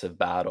defensive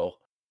battle.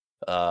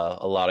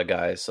 A lot of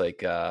guys,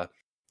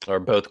 or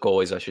both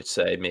goalies, I should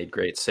say, made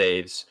great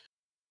saves.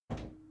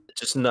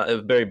 Just not a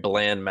very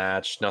bland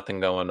match. Nothing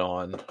going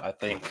on. I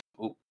think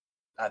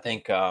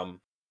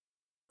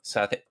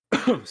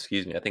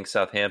excuse me. I think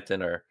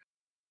Southampton are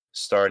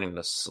starting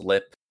to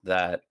slip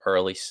that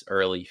early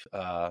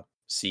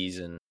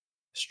season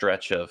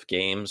stretch of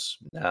games.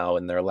 Now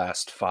in their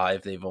last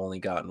 5, they've only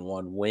gotten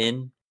 1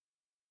 win.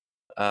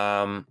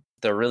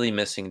 They're really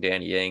missing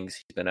Danny Ings.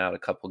 He's been out a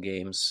couple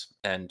games,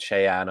 and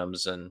Che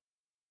Adams, and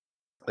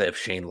they have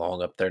Shane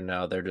Long up there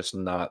now. They're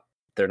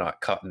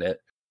not cutting it.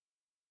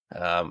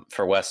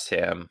 For West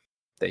Ham,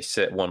 they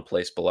sit one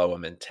place below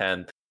them in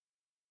 10th.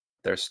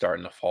 They're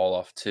starting to fall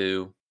off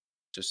too.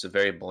 Just a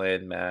very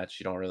bland match.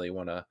 You don't really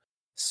want to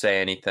say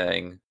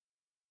anything.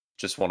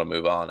 Just want to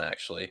move on,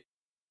 actually.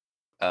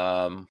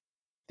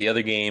 The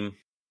other game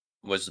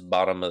was the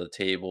bottom of the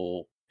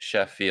table,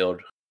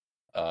 Sheffield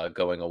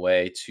going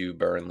away to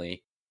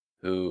Burnley,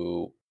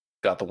 who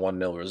got the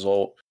 1-0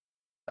 result.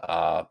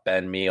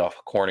 Ben Mee off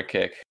a corner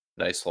kick.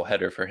 Nice little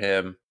header for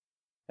him.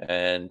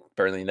 And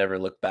Burnley never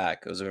looked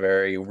back. It was a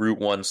very Route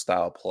 1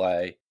 style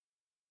play.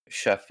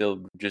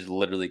 Sheffield just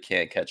literally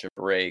can't catch a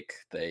break.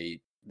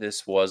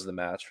 This was the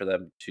match for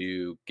them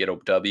to get a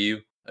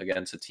W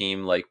against a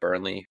team like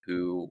Burnley,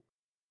 who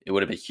it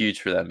would have been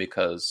huge for them,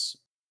 because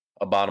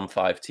a bottom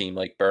 5 team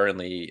like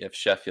Burnley, if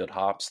Sheffield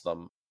hops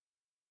them,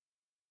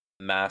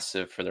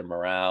 massive for their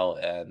morale,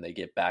 and they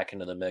get back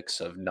into the mix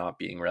of not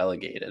being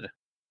relegated.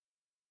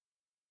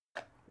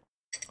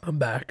 I'm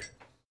back.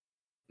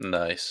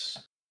 Nice.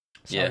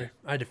 Sorry, Yeah.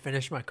 I had to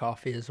finish my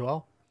coffee as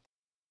well.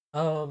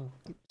 So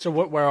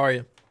where are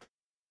you?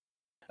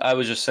 I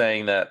was just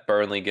saying that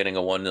Burnley getting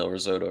a 1-0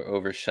 result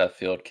over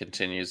Sheffield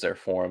continues their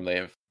form. They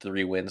have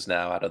 3 wins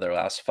now out of their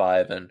last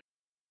 5, and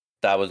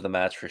that was the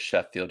match for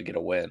Sheffield to get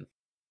a win.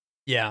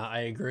 Yeah,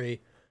 I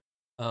agree.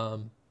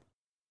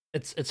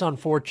 It's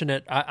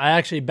unfortunate. I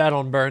actually bet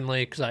on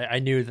Burnley because I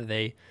knew that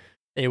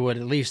they would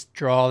at least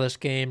draw this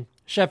game.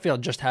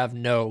 Sheffield just have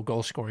no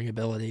goal scoring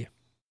ability.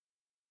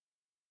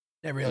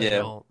 They really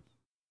don't.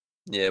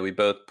 Yeah, we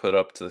both put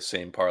up to the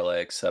same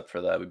parlay, except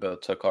for that we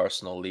both took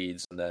Arsenal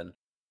leads, and then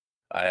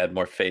I had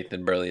more faith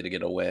in Burnley to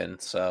get a win.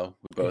 So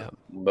we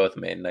both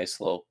made a nice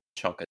little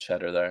chunk of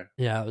cheddar there.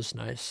 Yeah, it was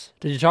nice.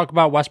 Did you talk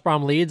about West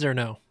Brom Leeds or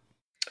no?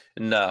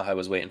 No, I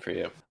was waiting for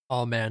you.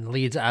 Oh man,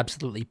 Leeds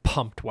absolutely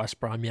pumped West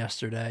Brom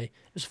yesterday.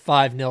 It was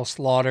 5-0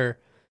 slaughter.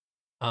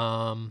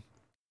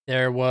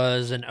 There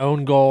was an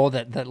own goal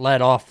that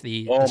led off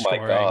the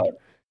scoring. My god.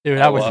 Dude,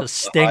 that was a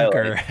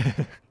stinker.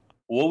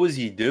 What was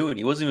he doing?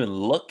 He wasn't even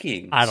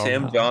looking. I don't know.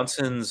 Sam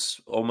Johnson's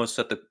almost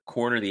at the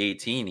corner of the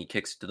 18. He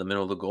kicks it to the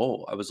middle of the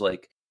goal.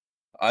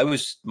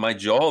 My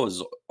jaw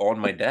was on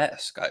my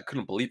desk. I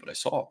couldn't believe what I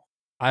saw.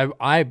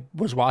 I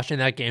was watching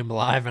that game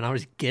live and I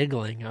was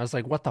giggling. I was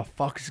like, what the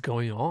fuck is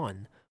going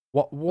on?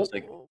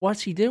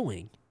 What's he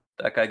doing?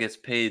 That guy gets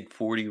paid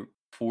 40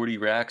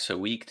 racks a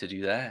week to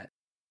do that.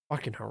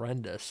 Fucking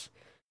horrendous.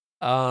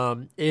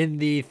 In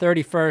the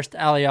 31st,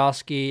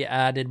 Alioski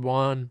added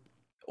 1.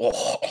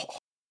 Oh.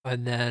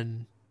 And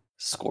then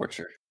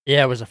Scorcher.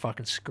 Yeah, it was a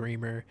fucking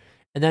screamer.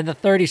 And then the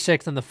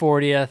 36th and the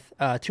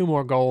 40th, 2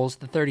 more goals.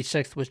 The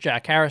 36th was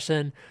Jack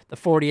Harrison. The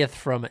 40th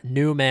from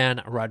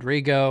Newman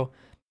Rodrigo.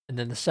 And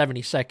then the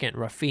 72nd,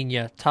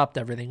 Rafinha topped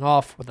everything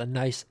off with a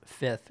nice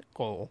 5th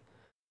goal.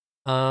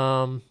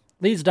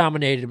 Leeds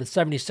dominated with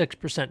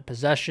 76%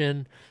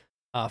 possession,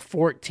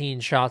 14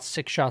 shots,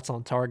 6 shots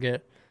on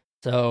target.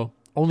 So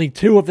only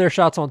 2 of their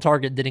shots on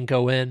target didn't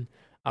go in.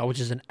 which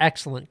is an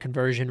excellent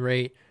conversion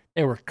rate.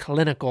 They were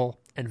clinical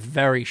and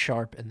very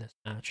sharp in this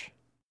match.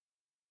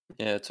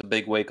 Yeah, it's a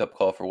big wake up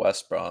call for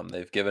West Brom.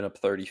 They've given up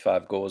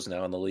 35 goals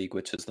now in the league,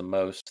 which is the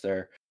most.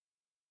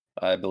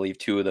 I believe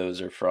two of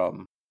those are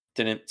from.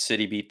 Didn't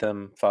City beat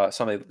them?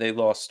 They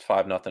lost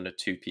 5-0 to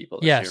two people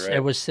this year, Yes, it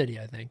right? was City,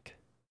 I think.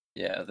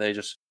 Yeah,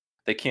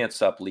 they can't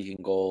stop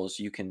leaking goals.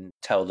 You can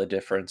tell the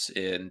difference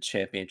in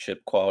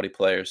championship quality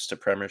players to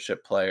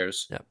Premiership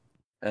players. Yep.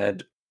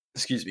 And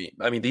excuse me,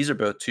 I mean these are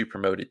both two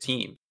promoted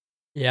teams,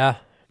 Yeah.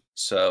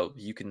 so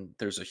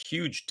there's a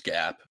huge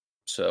gap.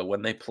 So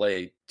when they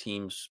play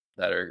teams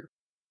that are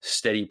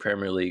steady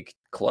Premier League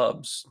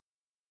clubs,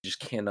 you just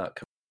cannot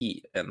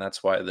compete, and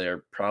that's why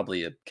they're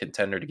probably a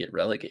contender to get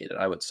relegated,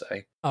 I would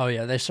say. Oh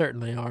yeah, they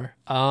certainly are.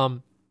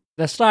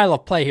 The style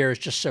of play here is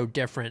just so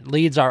different.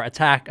 Leeds are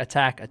attack,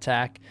 attack,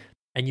 attack,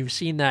 and you've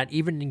seen that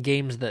even in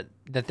games that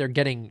they're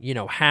getting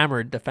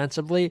hammered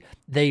defensively,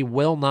 they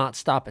will not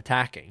stop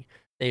attacking.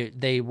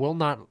 They will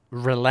not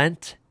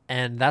relent,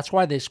 and that's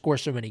why they score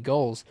so many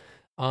goals.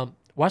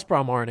 West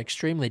Brom are an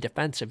extremely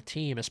defensive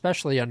team,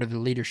 especially under the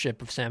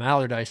leadership of Sam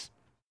Allardyce.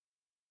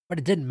 But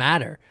it didn't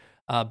matter.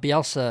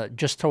 Bielsa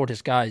just told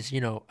his guys,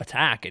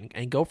 attack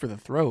and go for the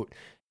throat.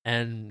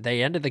 And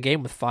they ended the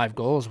game with 5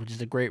 goals, which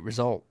is a great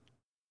result.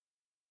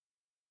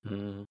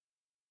 Mm.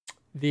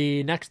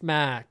 The next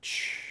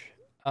match,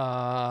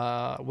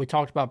 we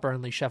talked about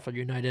Burnley, Sheffield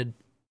United.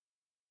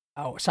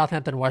 Oh,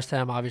 Southampton, West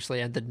Ham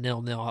obviously ended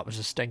 0-0. That was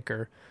a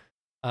stinker.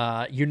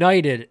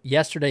 United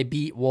yesterday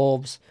beat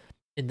Wolves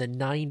in the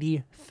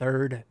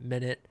 93rd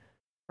minute.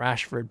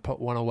 Rashford put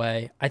one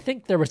away. I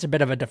think there was a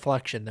bit of a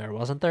deflection there,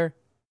 wasn't there?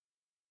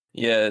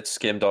 Yeah, it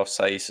skimmed off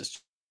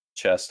Sais's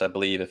chest, I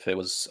believe. If it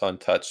was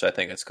untouched, I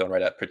think it's going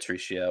right at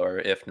Patricio, or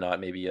if not,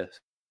 maybe a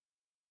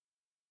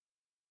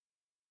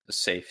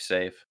safe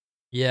save.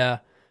 Yeah.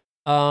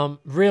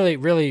 Really,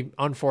 really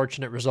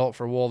unfortunate result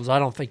for Wolves. I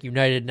don't think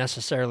United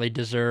necessarily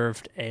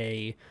deserved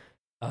an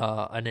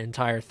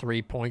entire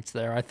 3 points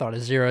there. I thought a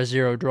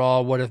 0-0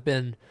 draw would have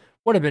been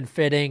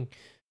fitting.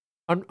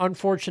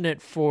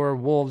 Unfortunate for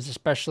Wolves,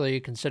 especially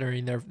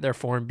considering their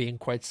form being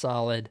quite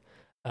solid.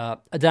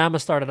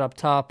 Adama started up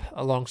top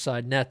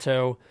alongside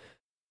Neto.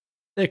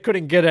 They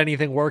couldn't get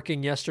anything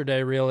working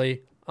yesterday,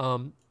 really.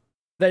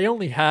 They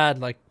only had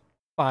like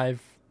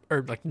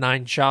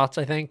 9 shots,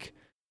 I think.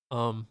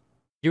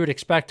 You would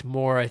expect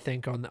more, I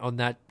think, on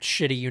that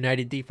shitty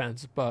United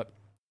defense, but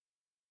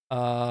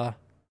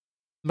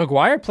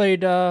Maguire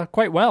played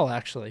quite well,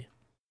 actually.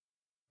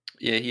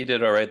 Yeah, he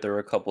did all right. There were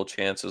a couple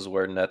chances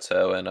where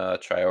Neto and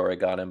Traore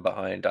got in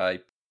behind. I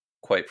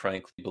quite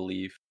frankly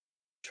believe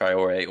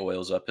Traore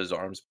oils up his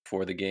arms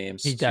before the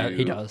games He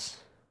to does.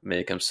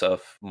 make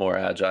himself more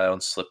agile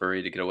and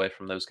slippery to get away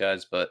from those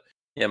guys. But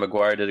yeah,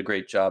 Maguire did a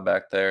great job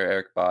back there.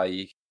 Eric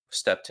Bailly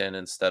stepped in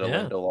instead of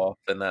Yeah. Lindelof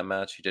in that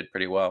match. He did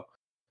pretty well.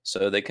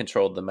 So they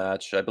controlled the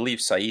match. I believe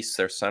Saiss,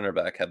 their center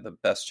back, had the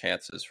best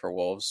chances for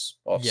Wolves,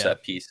 off Yeah.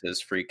 set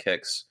pieces, free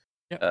kicks.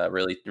 Yep.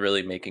 Really,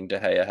 really making De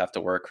Gea have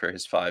to work for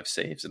his 5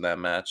 saves in that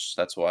match.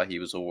 That's why he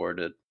was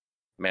awarded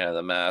man of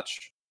the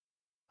match.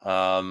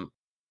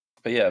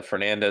 But yeah,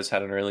 Fernandez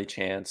had an early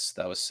chance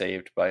that was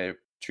saved by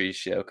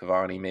Patricio.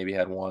 Cavani maybe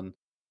had one.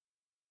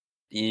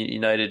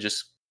 United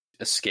just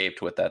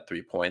escaped with that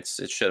 3 points.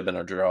 It should have been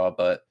a draw,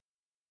 but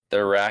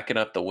they're racking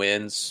up the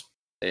wins.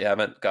 They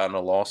haven't gotten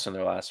a loss in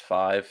their last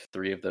 5,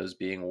 3 of those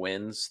being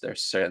wins. They're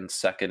sitting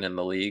second in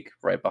the league,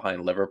 right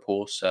behind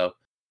Liverpool. So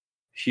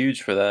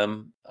huge for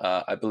them.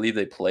 I believe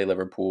they play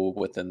Liverpool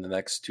within the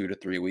next 2 to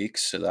 3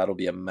 weeks, so that'll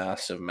be a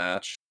massive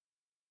match.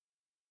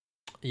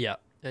 Yeah,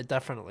 it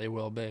definitely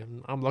will be.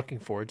 I'm looking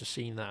forward to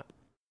seeing that.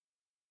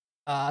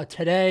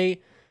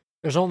 Today,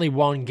 there's only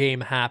one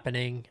game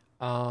happening.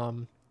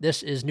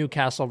 This is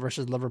Newcastle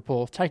versus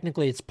Liverpool.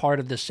 Technically, it's part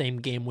of the same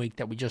game week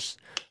that we just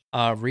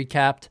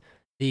recapped.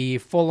 The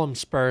Fulham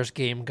Spurs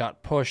game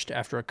got pushed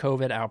after a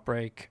COVID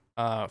outbreak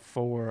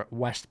for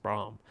West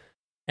Brom.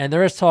 And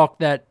there is talk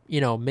that,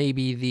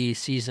 maybe the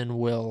season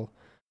will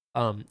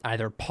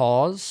either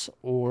pause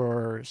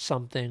or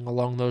something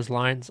along those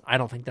lines. I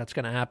don't think that's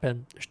going to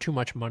happen. There's too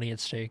much money at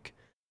stake.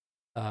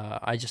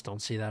 I just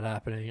don't see that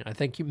happening. I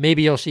think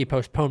maybe you'll see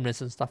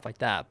postponements and stuff like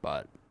that,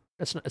 but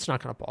it's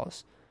not going to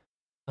pause.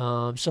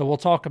 So we'll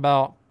talk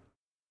about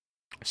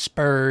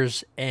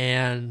Spurs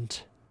and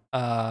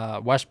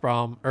West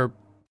Brom or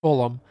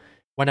Fulham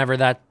whenever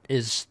that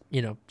is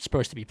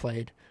supposed to be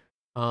played.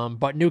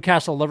 But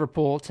Newcastle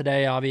Liverpool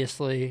today,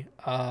 obviously,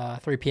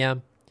 3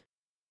 p.m.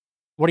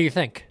 What do you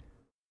think?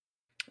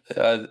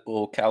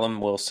 Well,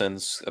 Callum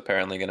Wilson's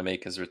apparently going to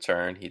make his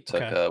return. He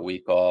took Okay. a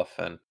week off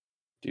and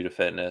due to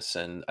fitness,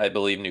 and I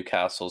believe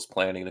Newcastle's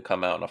planning to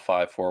come out in a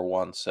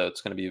 5-4-1. So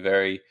it's going to be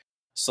very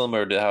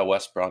similar to how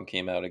West Brom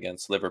came out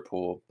against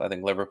Liverpool. I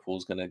think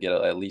Liverpool's going to get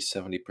at least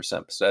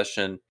 70%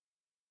 possession.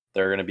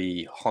 They're going to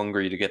be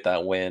hungry to get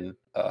that win.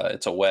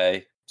 It's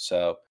away,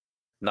 so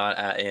not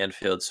at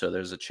Anfield, so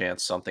there's a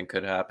chance something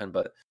could happen.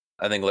 But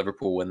I think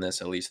Liverpool win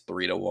this at least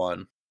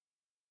 3-1.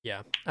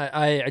 Yeah,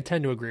 I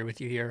tend to agree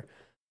with you here.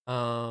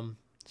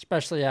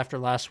 especially after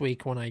last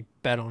week when I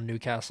bet on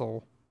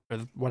Newcastle or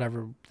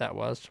whatever that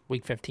was,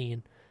 week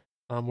 15,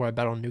 where I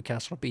bet on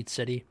Newcastle to beat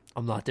City.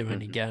 I'm not doing it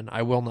Mhm. again.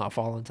 I will not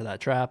fall into that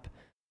trap.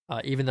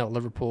 Even though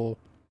Liverpool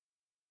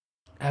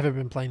haven't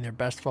been playing their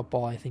best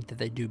football, I think that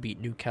they do beat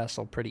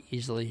Newcastle pretty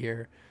easily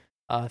here.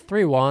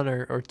 3-1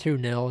 or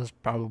 2-0 is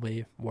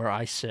probably where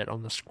I sit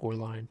on the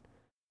scoreline.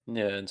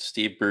 Yeah, and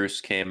Steve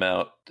Bruce came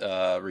out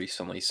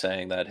recently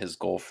saying that his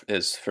goal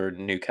is for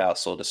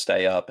Newcastle to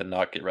stay up and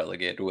not get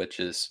relegated, which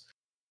is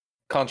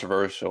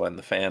controversial in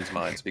the fans'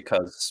 minds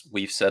because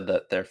we've said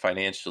that they're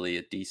financially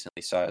a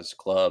decently sized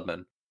club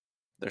and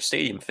their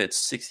stadium fits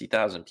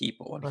 60,000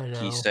 people. And I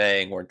he's know.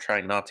 saying we're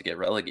trying not to get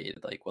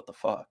relegated. Like, what the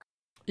fuck?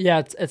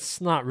 Yeah,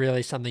 it's not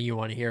really something you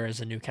want to hear as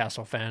a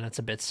Newcastle fan. It's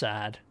a bit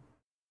sad.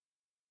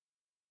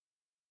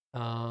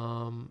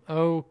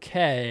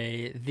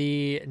 Okay.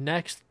 The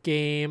next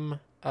game,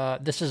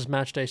 this is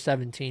match day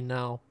 17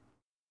 now.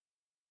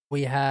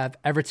 We have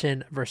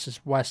Everton versus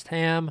West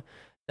Ham.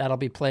 That'll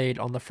be played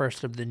on the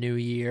first of the new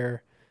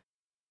year.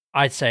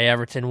 I'd say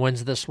Everton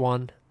wins this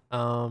one.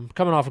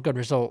 Coming off a good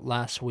result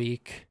last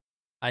week.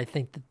 I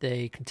think that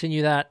they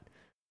continue that.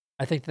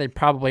 I think they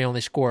probably only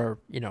score,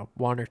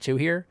 one or two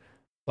here,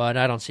 but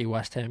I don't see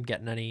West Ham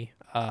getting any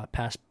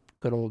past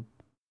good old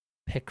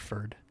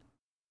Pickford.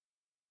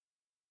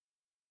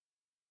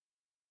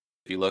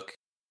 If you look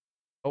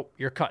Oh,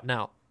 you're cutting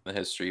out. in the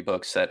history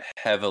books, that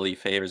heavily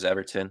favors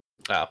Everton.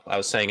 I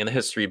was saying in the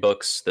history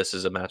books, this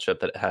is a matchup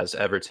that has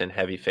Everton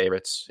heavy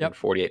favorites in Yep.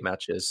 48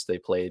 matches. They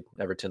played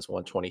Everton's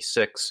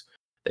 126.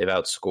 They've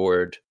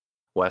outscored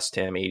West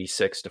Ham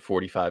 86 to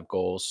 45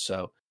 goals.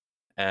 So,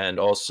 and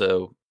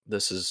also,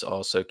 this is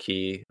also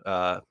key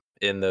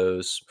in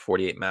those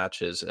 48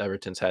 matches.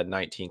 Everton's had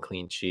 19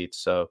 clean sheets.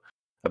 So,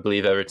 I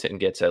believe Everton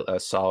gets a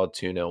solid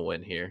 2-0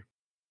 win here.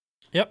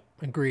 Yep,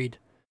 agreed.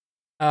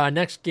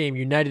 Next game,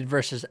 United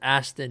versus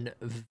Aston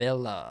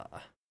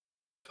Villa.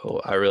 Oh,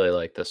 I really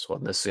like this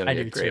one. This is going to I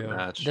be a do great too.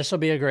 match. This will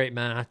be a great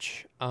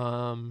match.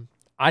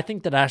 I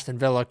think that Aston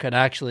Villa could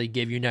actually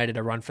give United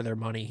a run for their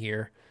money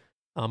here.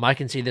 I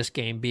can see this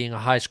game being a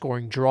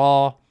high-scoring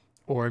draw,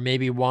 or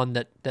maybe one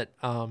that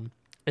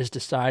is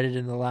decided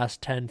in the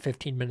last 10,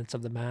 15 minutes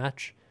of the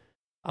match.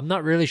 I'm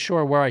not really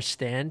sure where I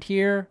stand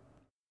here.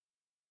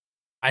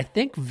 I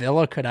think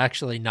Villa could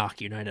actually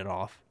knock United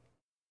off.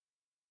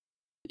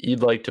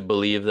 You'd like to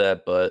believe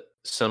that, but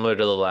similar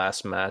to the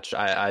last match,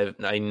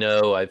 I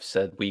know I've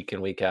said week in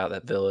week out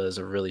that Villa is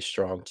a really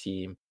strong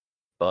team,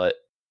 but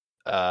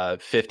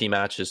 50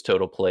 matches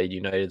total played,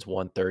 United's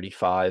won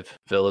 35.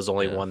 Villa's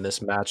only Yeah. won this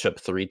matchup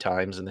 3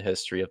 times in the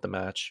history of the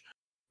match,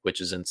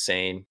 which is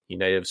insane.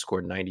 United have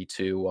scored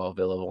 92, while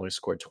Villa have only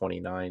scored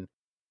 29.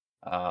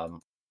 Um,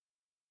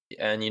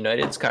 and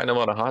United's kind of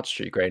on a hot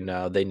streak right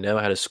now. They know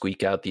how to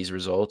squeak out these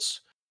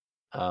results.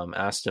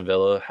 Aston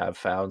Villa have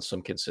found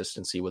some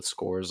consistency with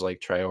scores like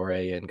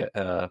Traore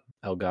and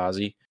El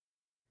Ghazi,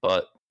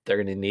 but they're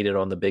going to need it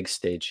on the big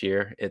stage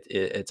here.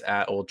 It's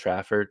at Old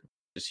Trafford,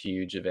 which is a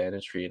huge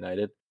advantage for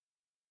United.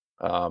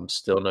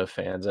 Still no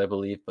fans, I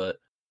believe, but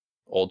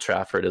Old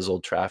Trafford is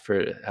Old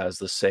Trafford. It has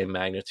the same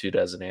magnitude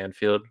as an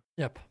Anfield.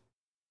 Yep.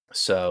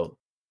 So,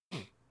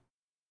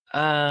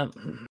 I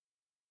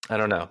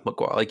don't know.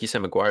 Maguire, like you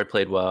said, Maguire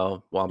played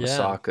well. Yeah.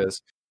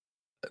 Wan-Bissaka's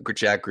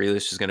Jack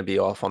Grealish is going to be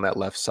off on that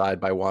left side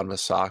by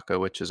Wan-Bissaka,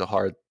 which is a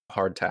hard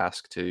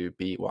task to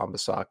beat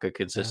Wan-Bissaka Yeah.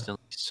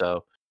 consistently.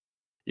 So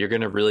you're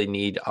going to really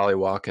need Ollie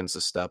Watkins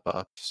to step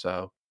up.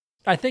 So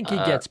I think he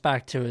uh, gets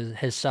back to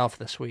his self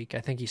this week. I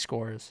think he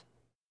scores.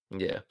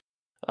 yeah,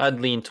 I'd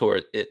lean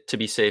toward it to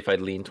be safe.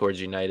 I'd lean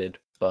towards United,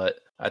 but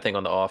I think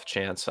on the off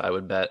chance, I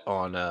would bet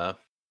on a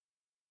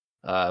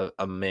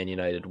Man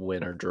United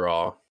win or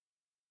draw.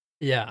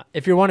 Yeah,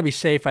 if you want to be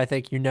safe, I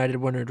think United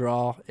win or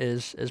draw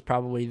is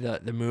probably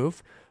the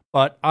move.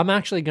 But I'm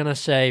actually gonna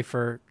say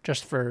for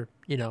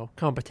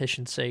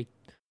competition's sake,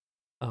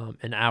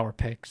 in our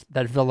picks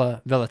that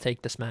Villa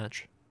take this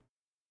match.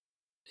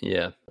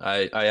 Yeah,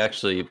 I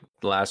actually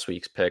last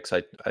week's picks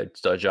I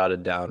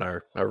jotted down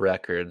our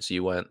records.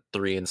 You went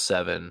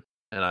 3-7,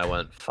 and I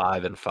went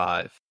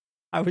 5-5.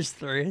 I was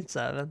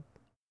 3-7.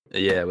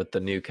 Yeah, with the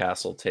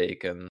Newcastle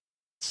take, and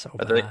So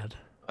I think bad.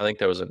 I think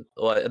there was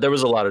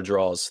a lot of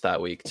draws that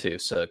week too.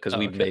 So because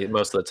we Okay. made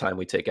most of the time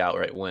we take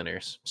outright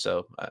winners,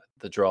 so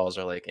the draws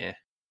are like eh.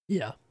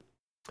 Yeah.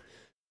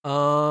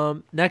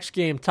 Next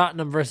game,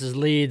 Tottenham versus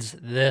Leeds.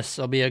 This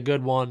will be a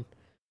good one.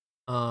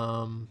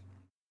 Um,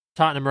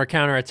 Tottenham are a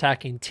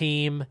counter-attacking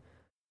team.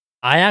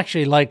 I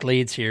actually like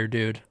Leeds here,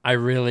 dude. I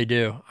really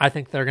do. I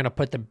think they're gonna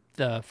put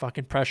the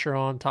fucking pressure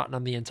on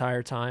Tottenham the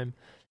entire time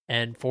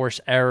and force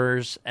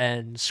errors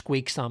and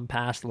squeak some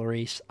past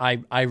Lloris.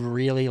 I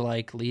really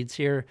like Leeds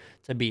here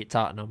to beat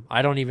Tottenham.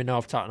 I don't even know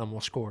if Tottenham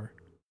will score.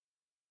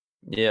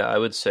 Yeah, I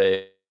would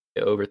say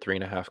over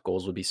 3.5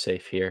 goals would be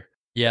safe here.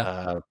 Yeah.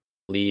 Uh,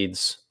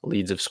 Leeds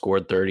have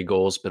scored 30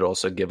 goals, but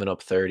also given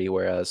up 30,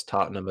 whereas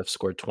Tottenham have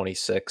scored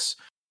 26,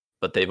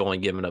 but they've only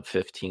given up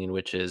 15,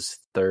 which is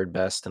third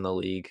best in the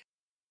league.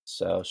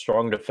 So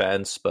strong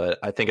defense, but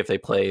I think if they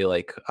play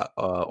like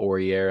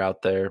Aurier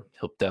out there,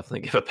 he'll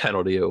definitely give a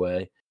penalty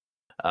away.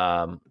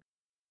 Um,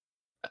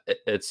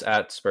 it's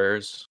at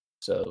Spurs,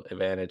 so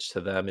advantage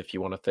to them if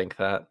you want to think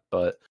that.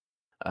 But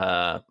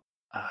uh,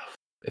 uh,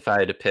 if I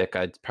had to pick,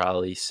 I'd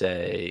probably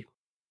say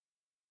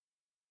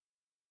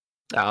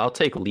I'll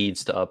take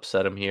Leeds to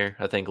upset them here.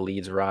 I think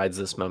Leeds rides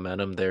this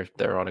momentum.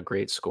 They're on a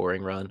great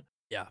scoring run.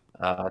 Yeah.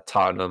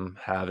 Tottenham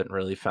haven't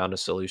really found a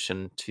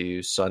solution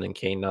to Son and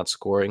Kane not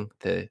scoring.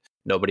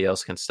 Nobody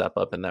else can step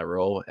up in that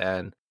role.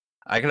 And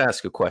I can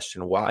ask a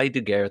question: why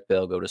did Gareth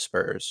Bale go to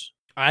Spurs?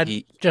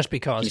 Just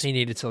because He's he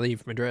needed to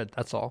leave Madrid.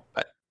 That's all.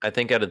 I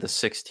think out of the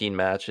 16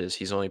 matches,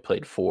 he's only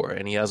played 4,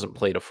 and he hasn't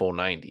played a full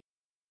 90.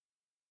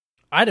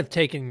 I'd have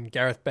taken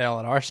Gareth Bale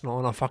at Arsenal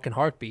in a fucking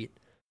heartbeat.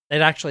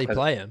 They'd actually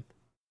play him.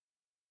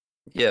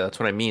 Yeah, that's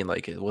what I mean.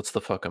 Like, what's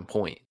the fucking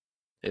point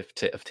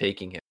of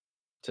taking him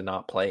to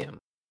not play him?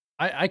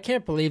 I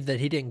can't believe that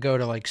he didn't go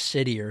to like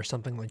City or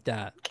something like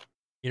that.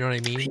 You know what I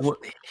mean?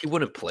 He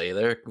wouldn't play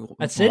there.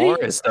 At City?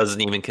 Mahrez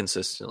doesn't even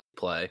consistently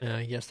play. Yeah,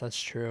 I guess that's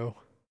true.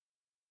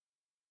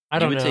 I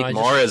You don't would know. take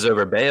Mahrez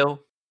over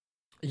Bale.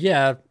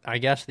 Yeah, I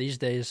guess these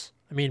days.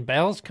 I mean,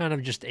 Bale's kind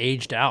of just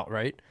aged out,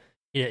 right?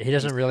 He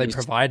doesn't really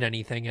provide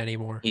anything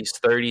anymore. He's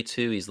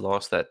 32. He's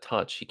lost that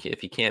touch.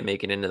 If he can't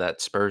make it into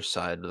that Spurs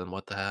side, then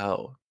what the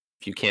hell?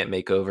 If you can't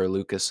make over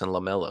Lucas and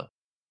Lamella.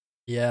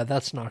 Yeah,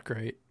 that's not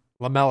great.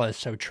 Lamella is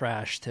so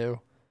trash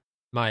too,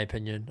 my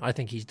opinion. I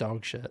think he's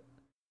dog shit.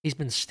 He's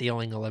been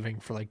stealing a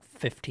living for like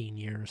 15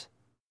 years.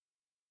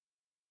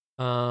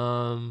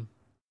 Crystal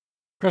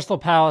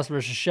Palace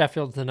versus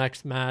Sheffield's the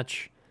next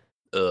match.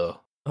 Ugh.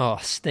 Oh,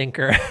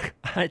 stinker.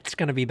 It's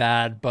going to be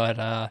bad, but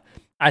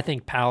I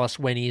think Palace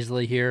win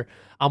easily here.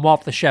 I'm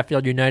off the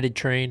Sheffield United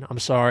train. I'm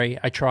sorry.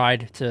 I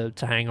tried to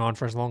hang on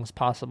for as long as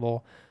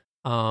possible.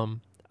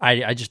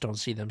 I just don't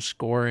see them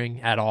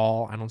scoring at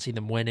all. I don't see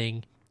them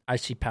winning. I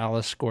see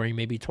Palace scoring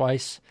maybe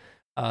twice.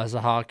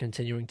 Zaha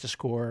continuing to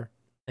score.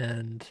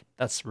 And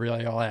that's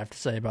really all I have to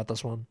say about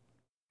this one.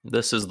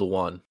 This is the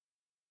one.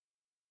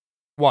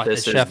 What?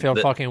 Did Sheffield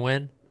fucking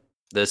win?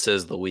 This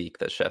is the week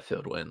that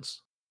Sheffield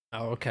wins.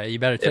 Oh, okay. You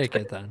better take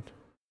it then.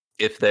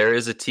 If there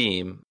is a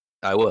team,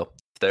 I will.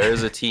 If there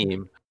is a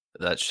team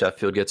that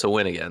Sheffield gets a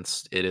win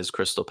against, it is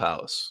Crystal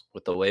Palace.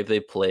 With the way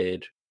they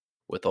played,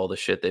 with all the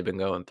shit they've been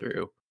going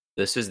through,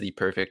 this is the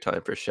perfect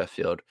time for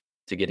Sheffield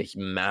to get a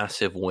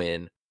massive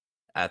win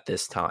at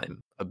this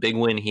time. A big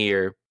win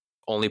here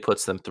only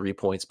puts them 3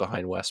 points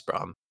behind West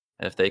Brom.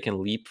 And if they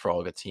can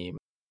leapfrog a team,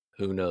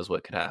 who knows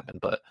what could happen.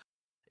 But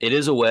it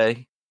is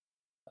away.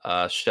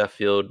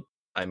 Sheffield,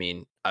 I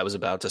mean, I was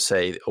about to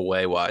say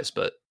away-wise,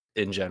 but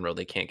in general,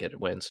 they can't get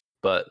wins.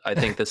 But I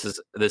think this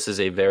is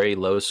a very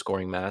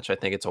low-scoring match. I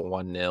think it's a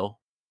 1-0.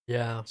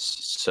 Yeah.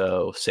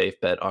 So safe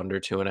bet under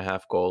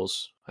 2.5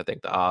 goals. I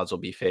think the odds will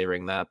be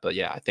favoring that. But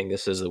yeah, I think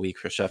this is the week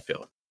for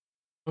Sheffield.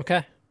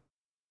 Okay.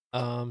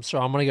 So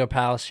I'm gonna go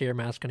Palace here.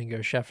 Matt's gonna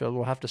go Sheffield.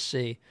 We'll have to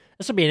see.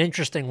 This will be an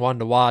interesting one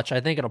to watch.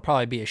 I think it'll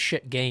probably be a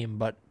shit game,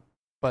 but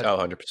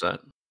 100%.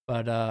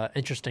 But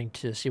interesting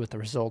to see what the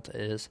result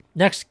is.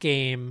 Next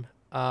game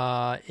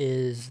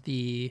is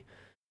the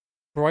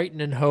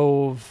Brighton and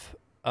Hove.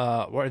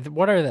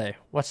 What are they?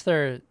 What's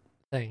their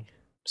thing?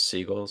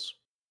 Seagulls.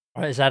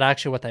 Is that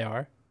actually what they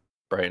are?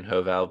 Brighton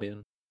Hove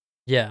Albion.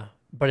 Yeah,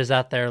 but is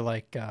that their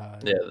like? Yeah,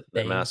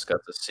 the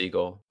mascot's a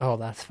seagull. Oh,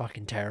 that's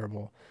fucking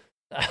terrible.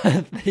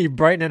 The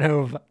Brighton and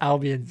Hove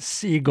Albion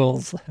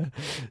Seagulls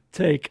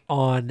take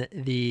on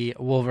the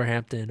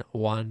Wolverhampton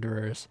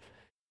Wanderers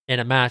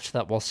in a match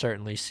that will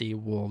certainly see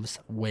Wolves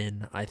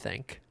win, I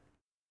think.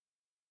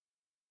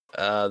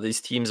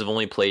 These teams have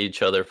only played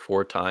each other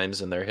 4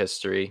 times in their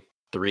history,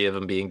 3 of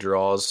them being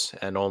draws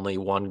and only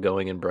 1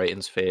 going in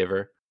Brighton's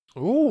favor.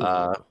 Ooh.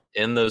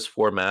 In those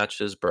 4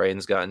 matches,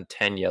 Brighton's gotten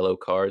 10 yellow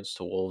cards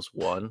to Wolves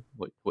 1,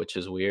 which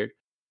is weird.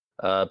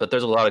 But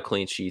there's a lot of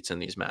clean sheets in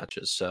these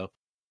matches, so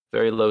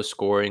very low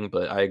scoring,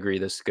 but I agree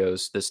this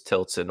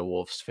tilts into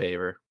Wolves'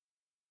 favor.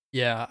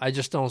 Yeah, I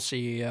just don't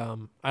see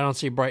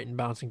Brighton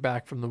bouncing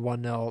back from the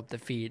 1-0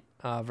 defeat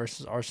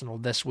versus Arsenal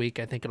this week.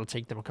 I think it'll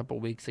take them a couple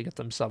of weeks to get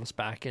themselves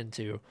back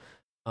into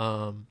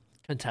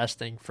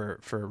contesting for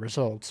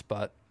results,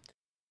 but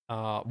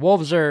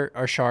Wolves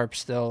are sharp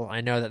still.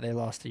 I know that they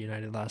lost to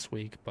United last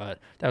week, but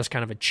that was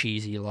kind of a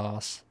cheesy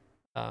loss.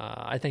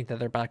 I think that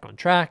they're back on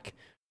track,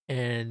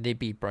 and they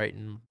beat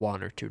Brighton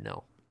 1 or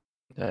 2-0.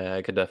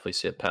 I could definitely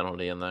see a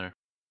penalty in there.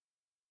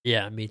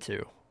 Yeah, me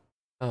too.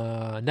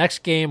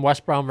 Next game,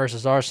 West Brom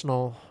versus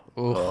Arsenal.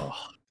 Oh,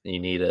 you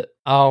need it.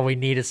 Oh, we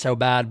need it so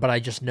bad, but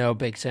I just know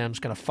Big Sam's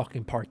going to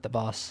fucking park the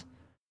bus.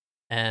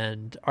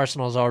 And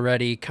Arsenal's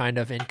already kind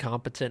of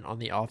incompetent on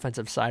the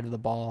offensive side of the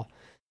ball.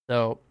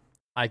 So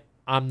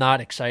I'm not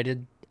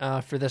excited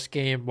for this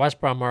game. West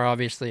Brom are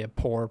obviously a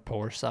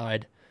poor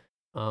side.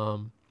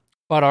 But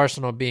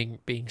Arsenal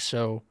being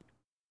so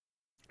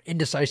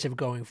indecisive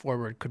going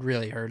forward could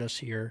really hurt us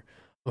here.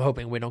 I'm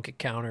hoping we don't get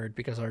countered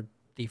because our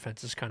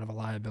defense is kind of a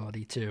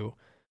liability too.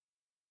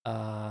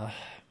 I'm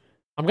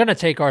going to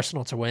take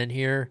Arsenal to win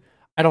here.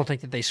 I don't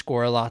think that they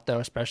score a lot though,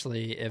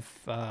 especially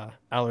if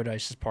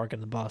Allardyce is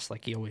parking the bus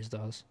like he always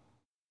does.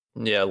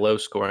 Yeah, low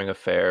scoring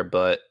affair,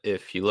 but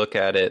if you look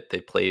at it,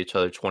 they played each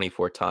other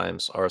 24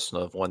 times.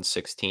 Arsenal have won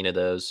 16 of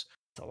those.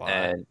 It's a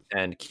lot.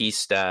 And key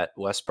stat,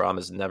 West Brom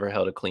has never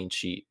held a clean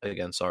sheet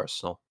against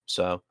Arsenal.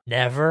 So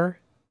Never.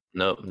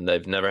 no,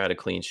 they've never had a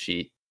clean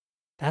sheet.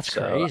 That's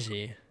So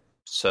crazy.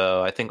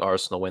 so I think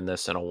Arsenal win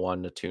this in a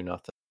 1-2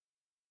 nothing.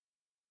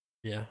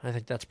 Yeah, I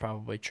think that's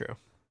probably true.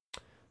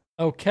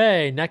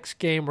 Okay, next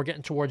game. We're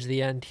getting towards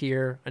the end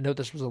here. I know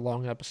this was a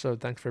long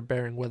episode. Thanks for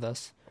bearing with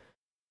us.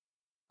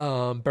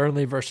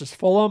 Burnley versus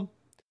Fulham.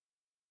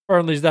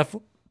 Burnley's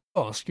definitely.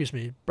 Oh, excuse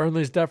me.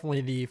 Burnley's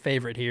definitely the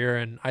favorite here,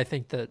 and I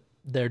think that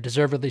they're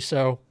deservedly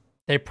so.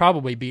 They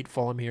probably beat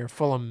Fulham here.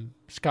 Fulham,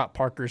 Scott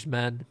Parker's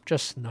men,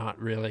 just not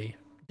really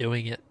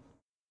doing it.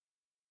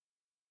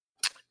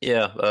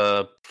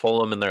 Yeah,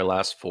 Fulham in their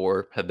last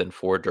four have been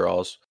four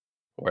draws,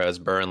 whereas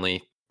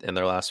Burnley in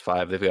their last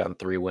five they've gotten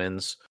three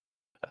wins.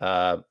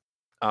 Uh,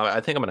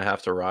 I think I'm going to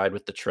have to ride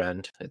with the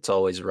trend. It's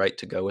always right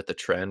to go with the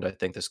trend. I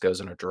think this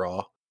goes in a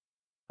draw.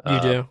 You Uh,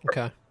 do?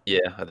 Okay. yeah,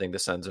 I think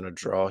this ends in a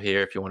draw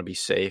here. If you want to be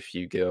safe,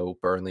 you go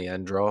Burnley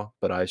and draw,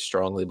 but I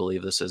strongly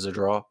believe this is a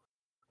draw.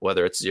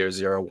 Whether it's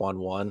 0-0,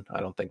 1-1, I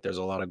don't think there's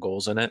a lot of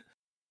goals in it.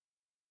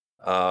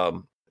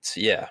 So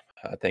yeah,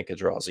 I think a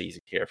draw is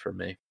easy here for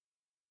me.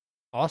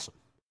 Awesome.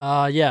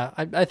 Yeah,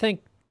 I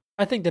think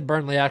that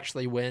Burnley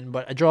actually win,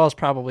 but a draw is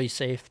probably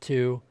safe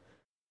too.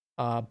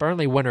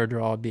 Burnley win or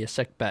draw would be a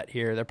sick bet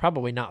here. They're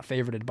probably not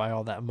favorited by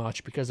all that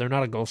much because they're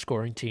not a goal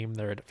scoring team.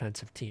 They're a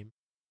defensive team.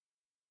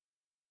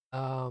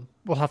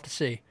 We'll have to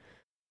see.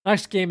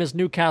 Next game is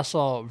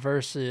Newcastle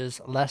versus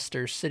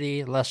Leicester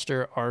City.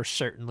 Leicester are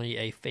certainly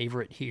a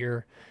favorite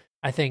here.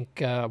 I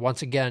think,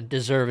 once again,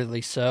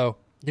 deservedly so.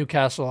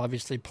 Newcastle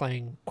obviously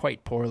playing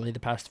quite poorly the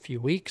past few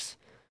weeks.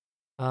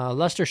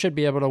 Leicester should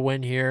be able to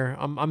win here.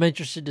 I'm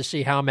interested to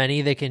see how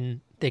many they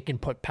can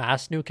put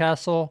past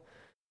Newcastle,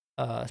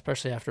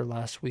 especially after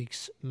last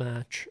week's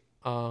match.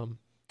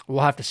 We'll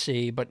have to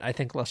see, but I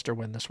think Leicester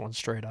win this one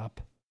straight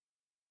up.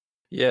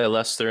 Yeah,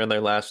 Leicester in their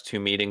last two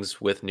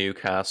meetings with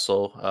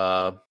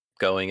Newcastle,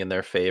 going in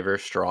their favor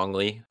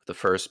strongly. The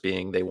first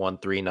being they won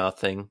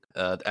 3-0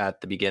 at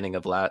the beginning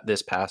of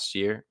this past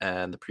year,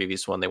 and the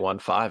previous one they won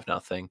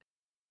 5-0.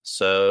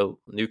 So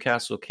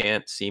Newcastle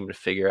can't seem to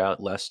figure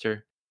out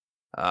Leicester.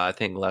 I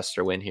think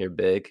Leicester win here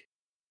big.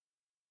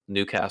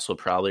 Newcastle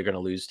probably going to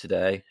lose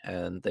today,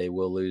 and they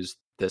will lose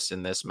this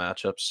in this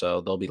matchup.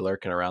 So they'll be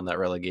lurking around that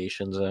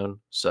relegation zone.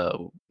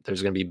 So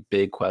there's going to be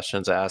big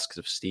questions asked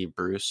of Steve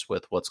Bruce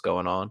with what's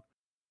going on.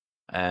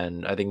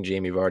 And I think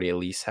Jamie Vardy at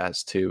least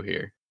has two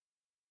here.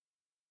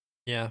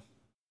 Yeah.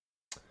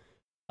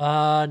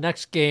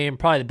 Next game,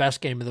 probably the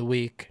best game of the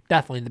week.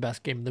 Definitely the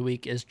best game of the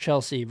week is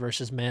Chelsea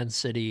versus Man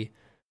City.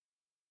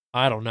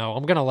 I don't know.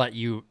 I'm gonna let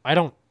you.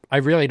 I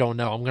really don't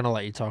know. I'm gonna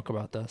let you talk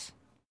about this.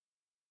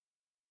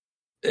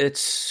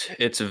 It's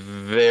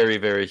very,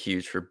 very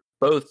huge for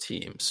both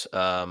teams.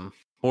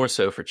 More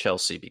so for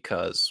Chelsea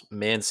because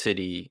Man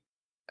City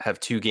have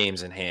two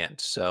games in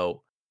hand.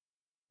 So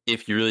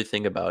if you really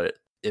think about it,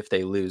 if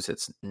they lose,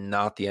 it's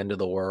not the end of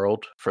the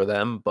world for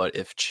them. But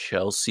if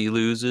Chelsea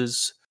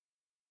loses,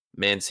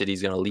 Man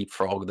City's going to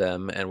leapfrog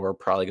them, and we're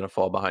probably going to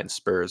fall behind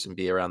Spurs and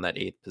be around that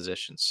eighth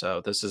position.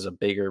 So this is a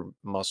bigger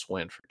must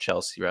win for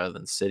Chelsea rather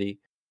than City.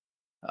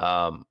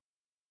 Um,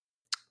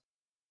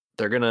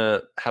 they're going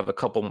to have a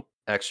couple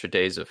extra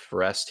days of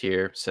rest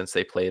here since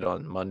they played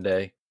on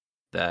Monday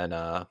than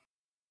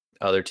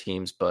other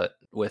teams. But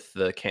with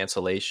the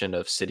cancellation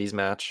of City's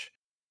match,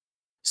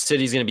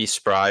 City's going to be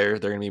sprier.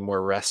 They're going to be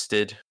more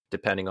rested,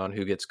 depending on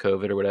who gets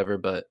COVID or whatever.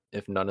 But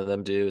if none of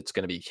them do, it's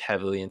going to be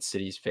heavily in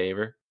City's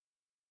favor.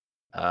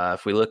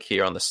 If we look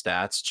here on the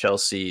stats,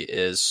 Chelsea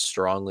is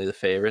strongly the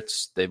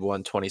favorites. They've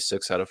won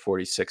 26 out of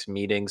 46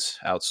 meetings,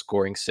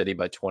 outscoring City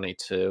by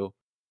 22.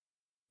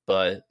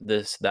 But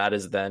that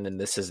is then, and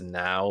this is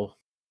now.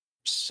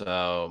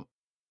 So,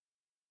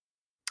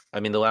 I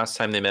mean, the last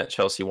time they met,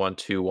 Chelsea won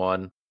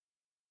 2-1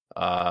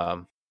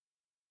 um,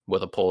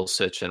 with a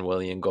Pulisic and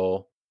Willian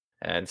goal,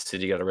 and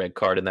City got a red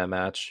card in that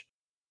match.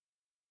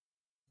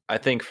 I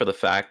think for the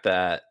fact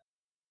that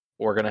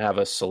we're going to have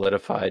a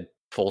solidified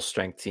full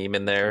strength team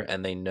in there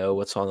and they know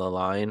what's on the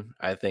line,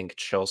 I think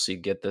Chelsea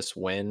get this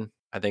win.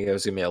 I think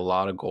there's going to be a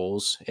lot of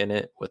goals in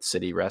it with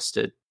City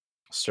rested.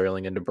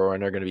 Sterling and De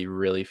Bruyne are going to be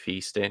really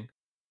feasting.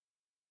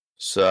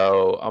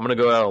 So I'm going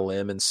to go out on a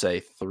limb and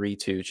say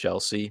 3-2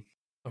 Chelsea.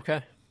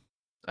 Okay.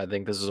 I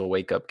think this is a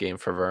wake up game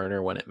for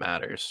Werner when it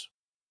matters.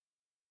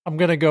 I'm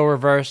gonna go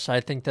reverse.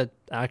 I think that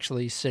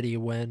actually City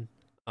win.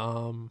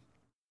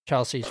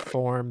 Chelsea's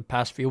form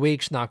past few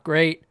weeks not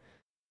great.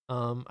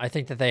 I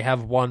think that they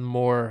have one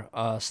more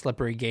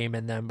slippery game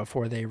in them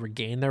before they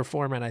regain their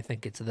form, and I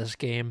think it's this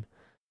game.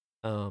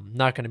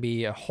 Not going to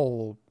be a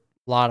whole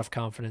lot of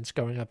confidence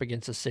going up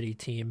against a City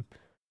team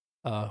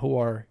who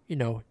are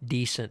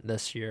decent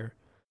this year.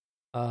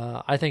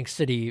 I think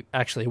City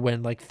actually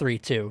win like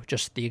 3-2,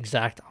 just the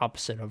exact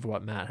opposite of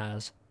what Matt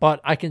has. But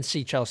I can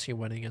see Chelsea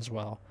winning as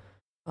well.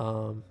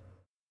 Um,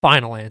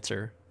 Final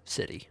answer,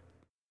 City.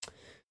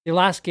 The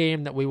last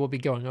game that we will be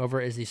going over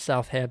is the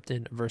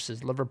Southampton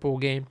versus Liverpool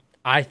game.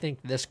 I think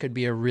this could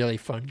be a really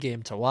fun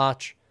game to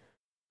watch.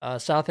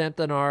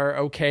 Southampton are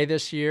okay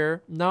this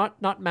year.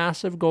 Not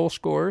massive goal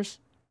scorers,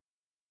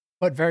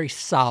 but very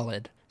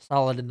solid.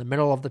 Solid in the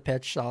middle of the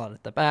pitch, solid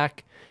at the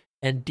back,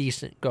 and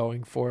decent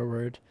going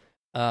forward.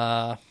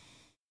 I'm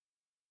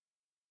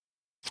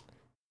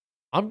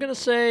going to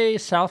say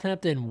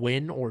Southampton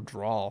win or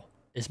draw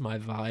is my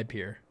vibe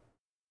here.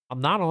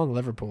 I'm not on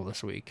Liverpool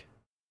this week.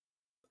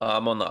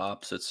 I'm on the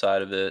opposite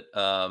side of it.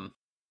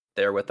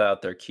 They're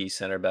without their key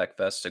center back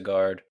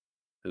Vestergaard,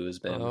 who has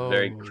been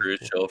very Oh,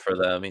 crucial for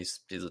them. He's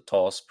the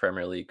tallest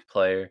Premier League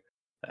player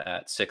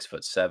at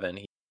 6'7".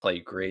 He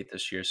played great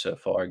this year so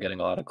far, getting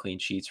a lot of clean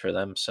sheets for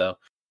them. So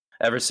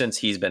ever since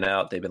he's been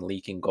out, they've been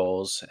leaking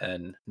goals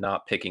and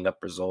not picking up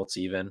results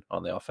even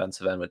on the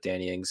offensive end with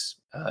Danny Ings'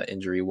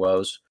 injury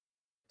woes.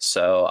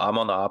 So I'm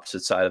on the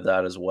opposite side of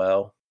that as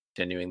well,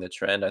 continuing the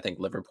trend. I think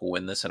Liverpool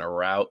win this in a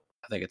rout.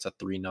 I think it's a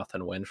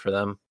 3-0 win for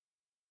them.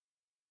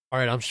 all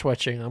right. I'm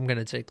switching. I'm going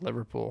to take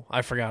Liverpool.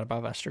 I forgot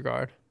about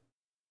Vestergaard.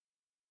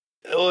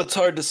 Well, it's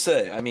hard to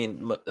say. I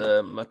mean,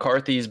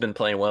 McCarthy's been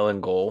playing well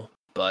in goal,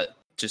 but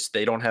just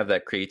they don't have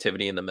that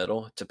creativity in the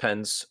middle. It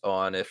depends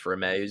on if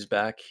Romeu's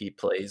back. He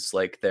plays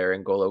like their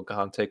N'Golo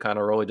Kante kind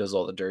of role. He does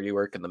all the dirty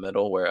work in the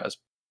middle, whereas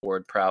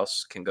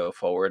Ward-Prowse can go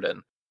forward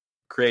and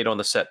create on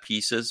the set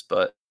pieces.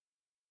 But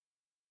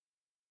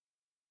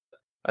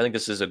I think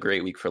this is a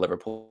great week for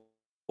Liverpool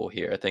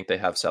here. I think they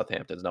have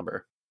Southampton's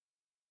number.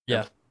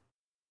 Yeah.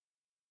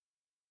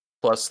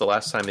 Plus, the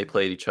last time they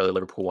played each other,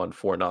 Liverpool won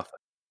 4-0.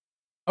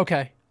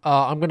 Okay.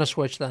 I'm going to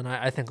switch then.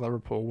 I think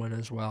Liverpool win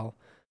as well.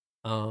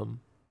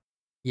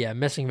 Yeah,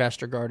 missing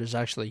Vestergaard is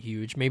actually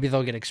huge. Maybe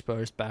they'll get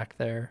exposed back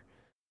there.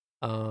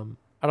 I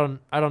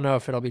don't know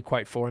if it'll be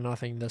quite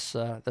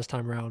 4-0 this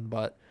time around,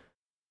 but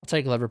I'll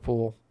take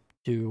Liverpool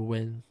to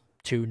win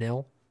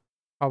 2-0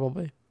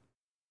 probably.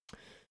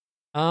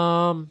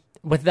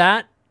 With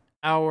that,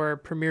 our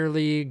Premier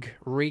League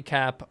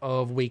recap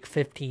of week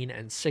 15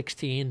 and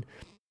 16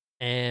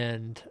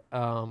 and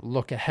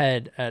look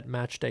ahead at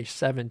match day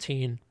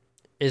 17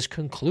 is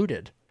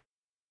concluded.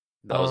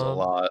 That was a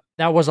lot.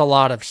 That was a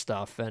lot of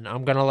stuff, and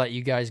I'm going to let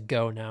you guys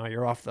go now.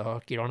 You're off the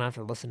hook. You don't have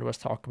to listen to us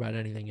talk about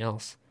anything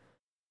else.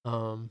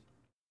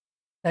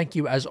 Thank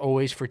you, as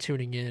always, for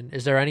tuning in.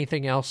 Is there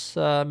anything else,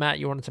 Matt,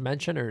 you wanted to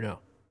mention, or no?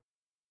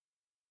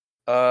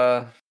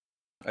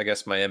 I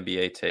guess my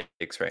NBA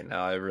takes right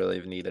now. I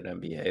really need an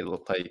NBA. It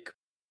looked like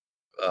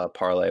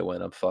parlay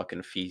when I'm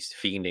fucking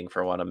fiending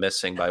for one. I'm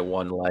missing by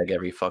one leg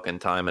every fucking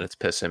time, and it's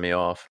pissing me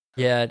off.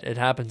 Yeah, it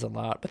happens a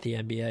lot with the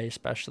NBA,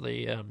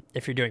 especially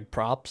if you're doing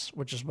props,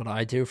 which is what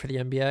I do for the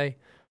NBA.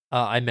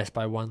 I miss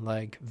by one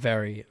leg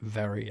very,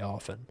 very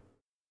often.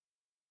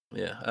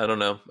 Yeah, I don't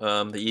know.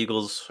 The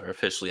Eagles are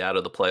officially out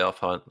of the playoff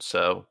hunt,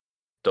 so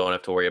don't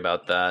have to worry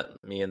about that.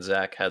 Me and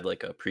Zach had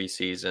like a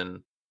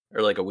preseason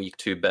or like a week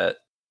 2 bet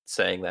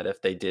saying that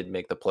if they did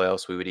make the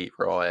playoffs, we would eat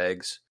raw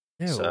eggs.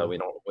 Ew. So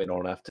we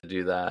don't have to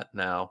do that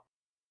now.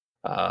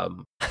 But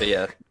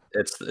yeah,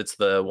 it's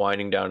the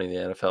winding down in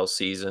the NFL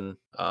season.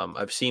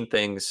 I've seen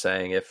things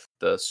saying if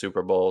the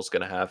Super Bowl is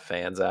going to have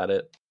fans at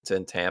it, it's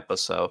in Tampa,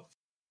 so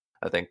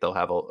I think they'll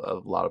have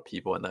a lot of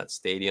people in that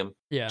stadium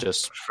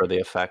just for the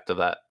effect of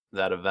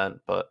that event.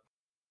 But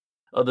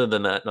other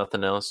than that,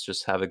 nothing else.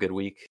 Just have a good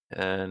week,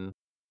 and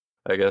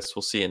I guess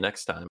we'll see you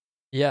next time.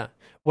 Yeah.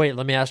 Wait,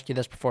 let me ask you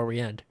this before we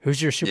end.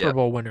 Who's your Super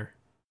Bowl winner?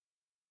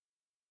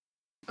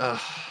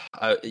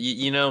 I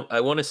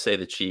want to say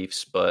the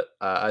Chiefs, but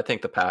I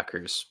think the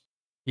Packers.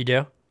 You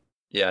do?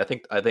 Yeah, I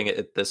think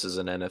this is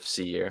an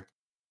NFC year.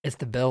 It's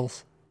the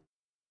Bills.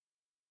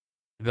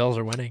 The Bills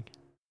are winning.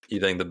 You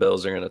think the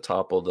Bills are going to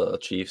topple the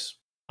Chiefs?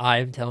 I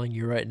am telling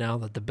you right now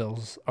that the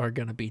Bills are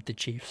going to beat the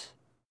Chiefs.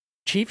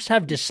 Chiefs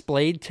have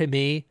displayed to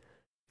me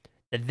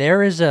that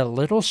there is a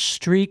little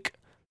streak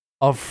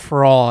of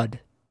fraud.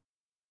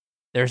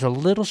 There's a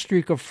little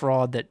streak of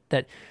fraud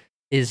that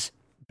is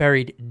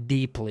buried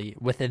deeply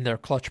within their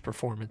clutch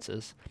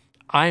performances.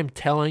 I am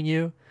telling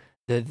you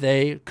that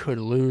they could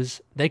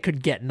lose. They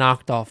could get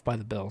knocked off by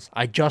the Bills.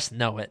 I just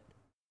know it.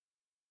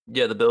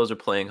 Yeah, the Bills are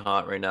playing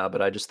hot right now,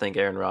 but I just think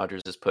Aaron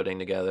Rodgers is putting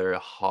together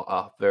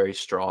a very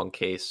strong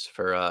case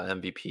for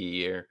MVP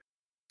year.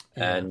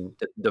 Yeah. And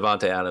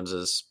Devontae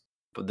Adams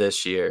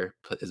this year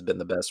has been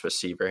the best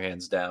receiver,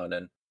 hands down.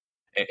 And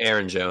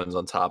Aaron Jones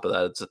on top of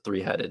that, it's a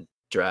 3-headed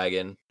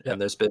dragon. Yep.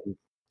 And there's been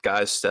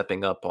guys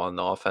stepping up on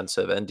the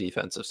offensive and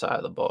defensive side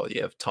of the ball.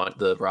 You have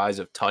the rise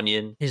of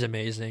Tunyon. He's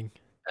amazing.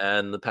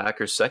 And the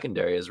Packers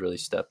secondary has really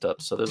stepped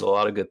up. So there's a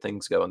lot of good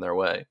things going their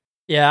way.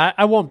 Yeah,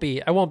 I won't be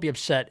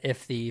upset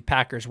if the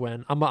Packers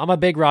win. I'm a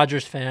big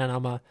Rodgers fan.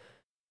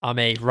 I'm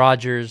a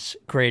Rodgers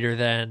greater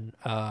than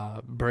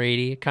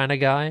Brady kind of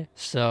guy.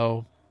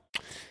 So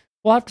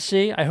we'll have to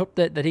see. I hope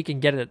that he can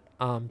get it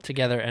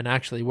together and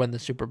actually win the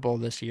Super Bowl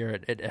this year.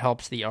 It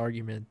helps the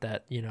argument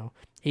that,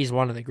 he's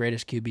one of the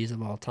greatest QBs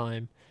of all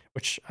time,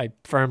 which I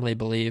firmly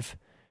believe.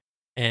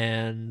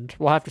 and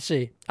we'll have to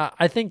see.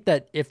 I think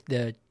that if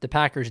the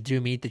Packers do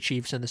meet the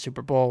Chiefs in the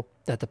Super Bowl,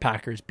 that the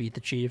Packers beat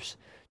the Chiefs,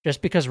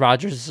 just because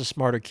Rodgers is a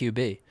smarter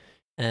QB.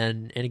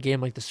 And in a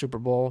game like the Super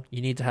Bowl,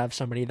 you need to have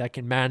somebody that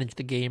can manage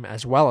the game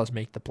as well as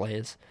make the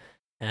plays.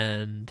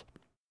 And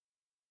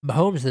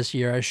Mahomes this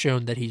year has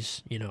shown that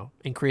he's,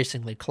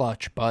 increasingly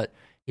clutch, but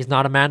he's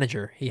not a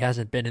manager. He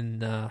hasn't been in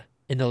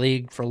the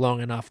league for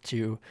long enough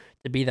to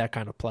be that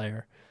kind of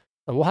player.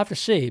 So we'll have to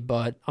see,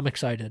 but I'm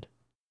excited.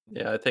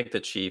 Yeah, I think the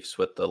Chiefs,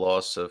 with the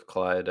loss of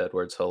Clyde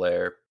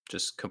Edwards-Helaire,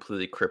 just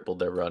completely crippled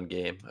their run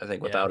game. I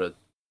think Yeah. without a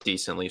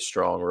decently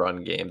strong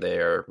run game, they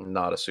are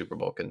not a Super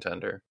Bowl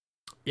contender.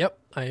 Yep,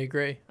 I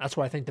agree. That's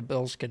why I think the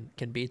Bills can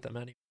beat them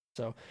anyway.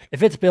 So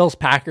if it's Bills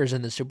Packers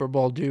in the Super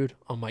Bowl, dude,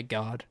 oh my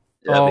god.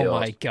 Yeah, that'd Oh be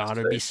my awesome god, to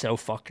it'd be see. so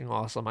fucking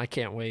awesome. I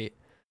can't wait.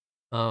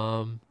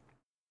 Um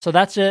so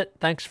that's it.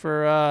 Thanks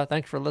for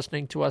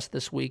listening to us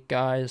this week,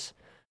 guys.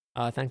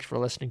 Thanks for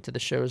listening to the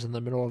shows in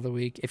the middle of the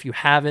week. If you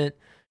haven't,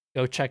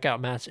 go check out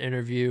Matt's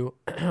interview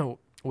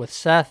with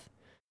Seth.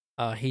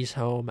 He's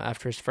home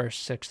after his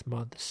first 6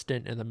 month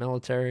stint in the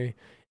military.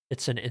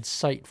 It's an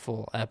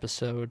insightful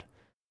episode.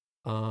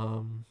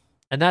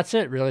 And that's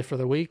it really for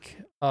the week.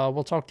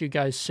 We'll talk to you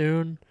guys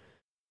soon.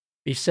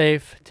 Be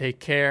safe, take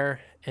care,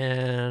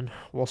 and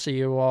we'll see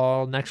you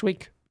all next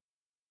week.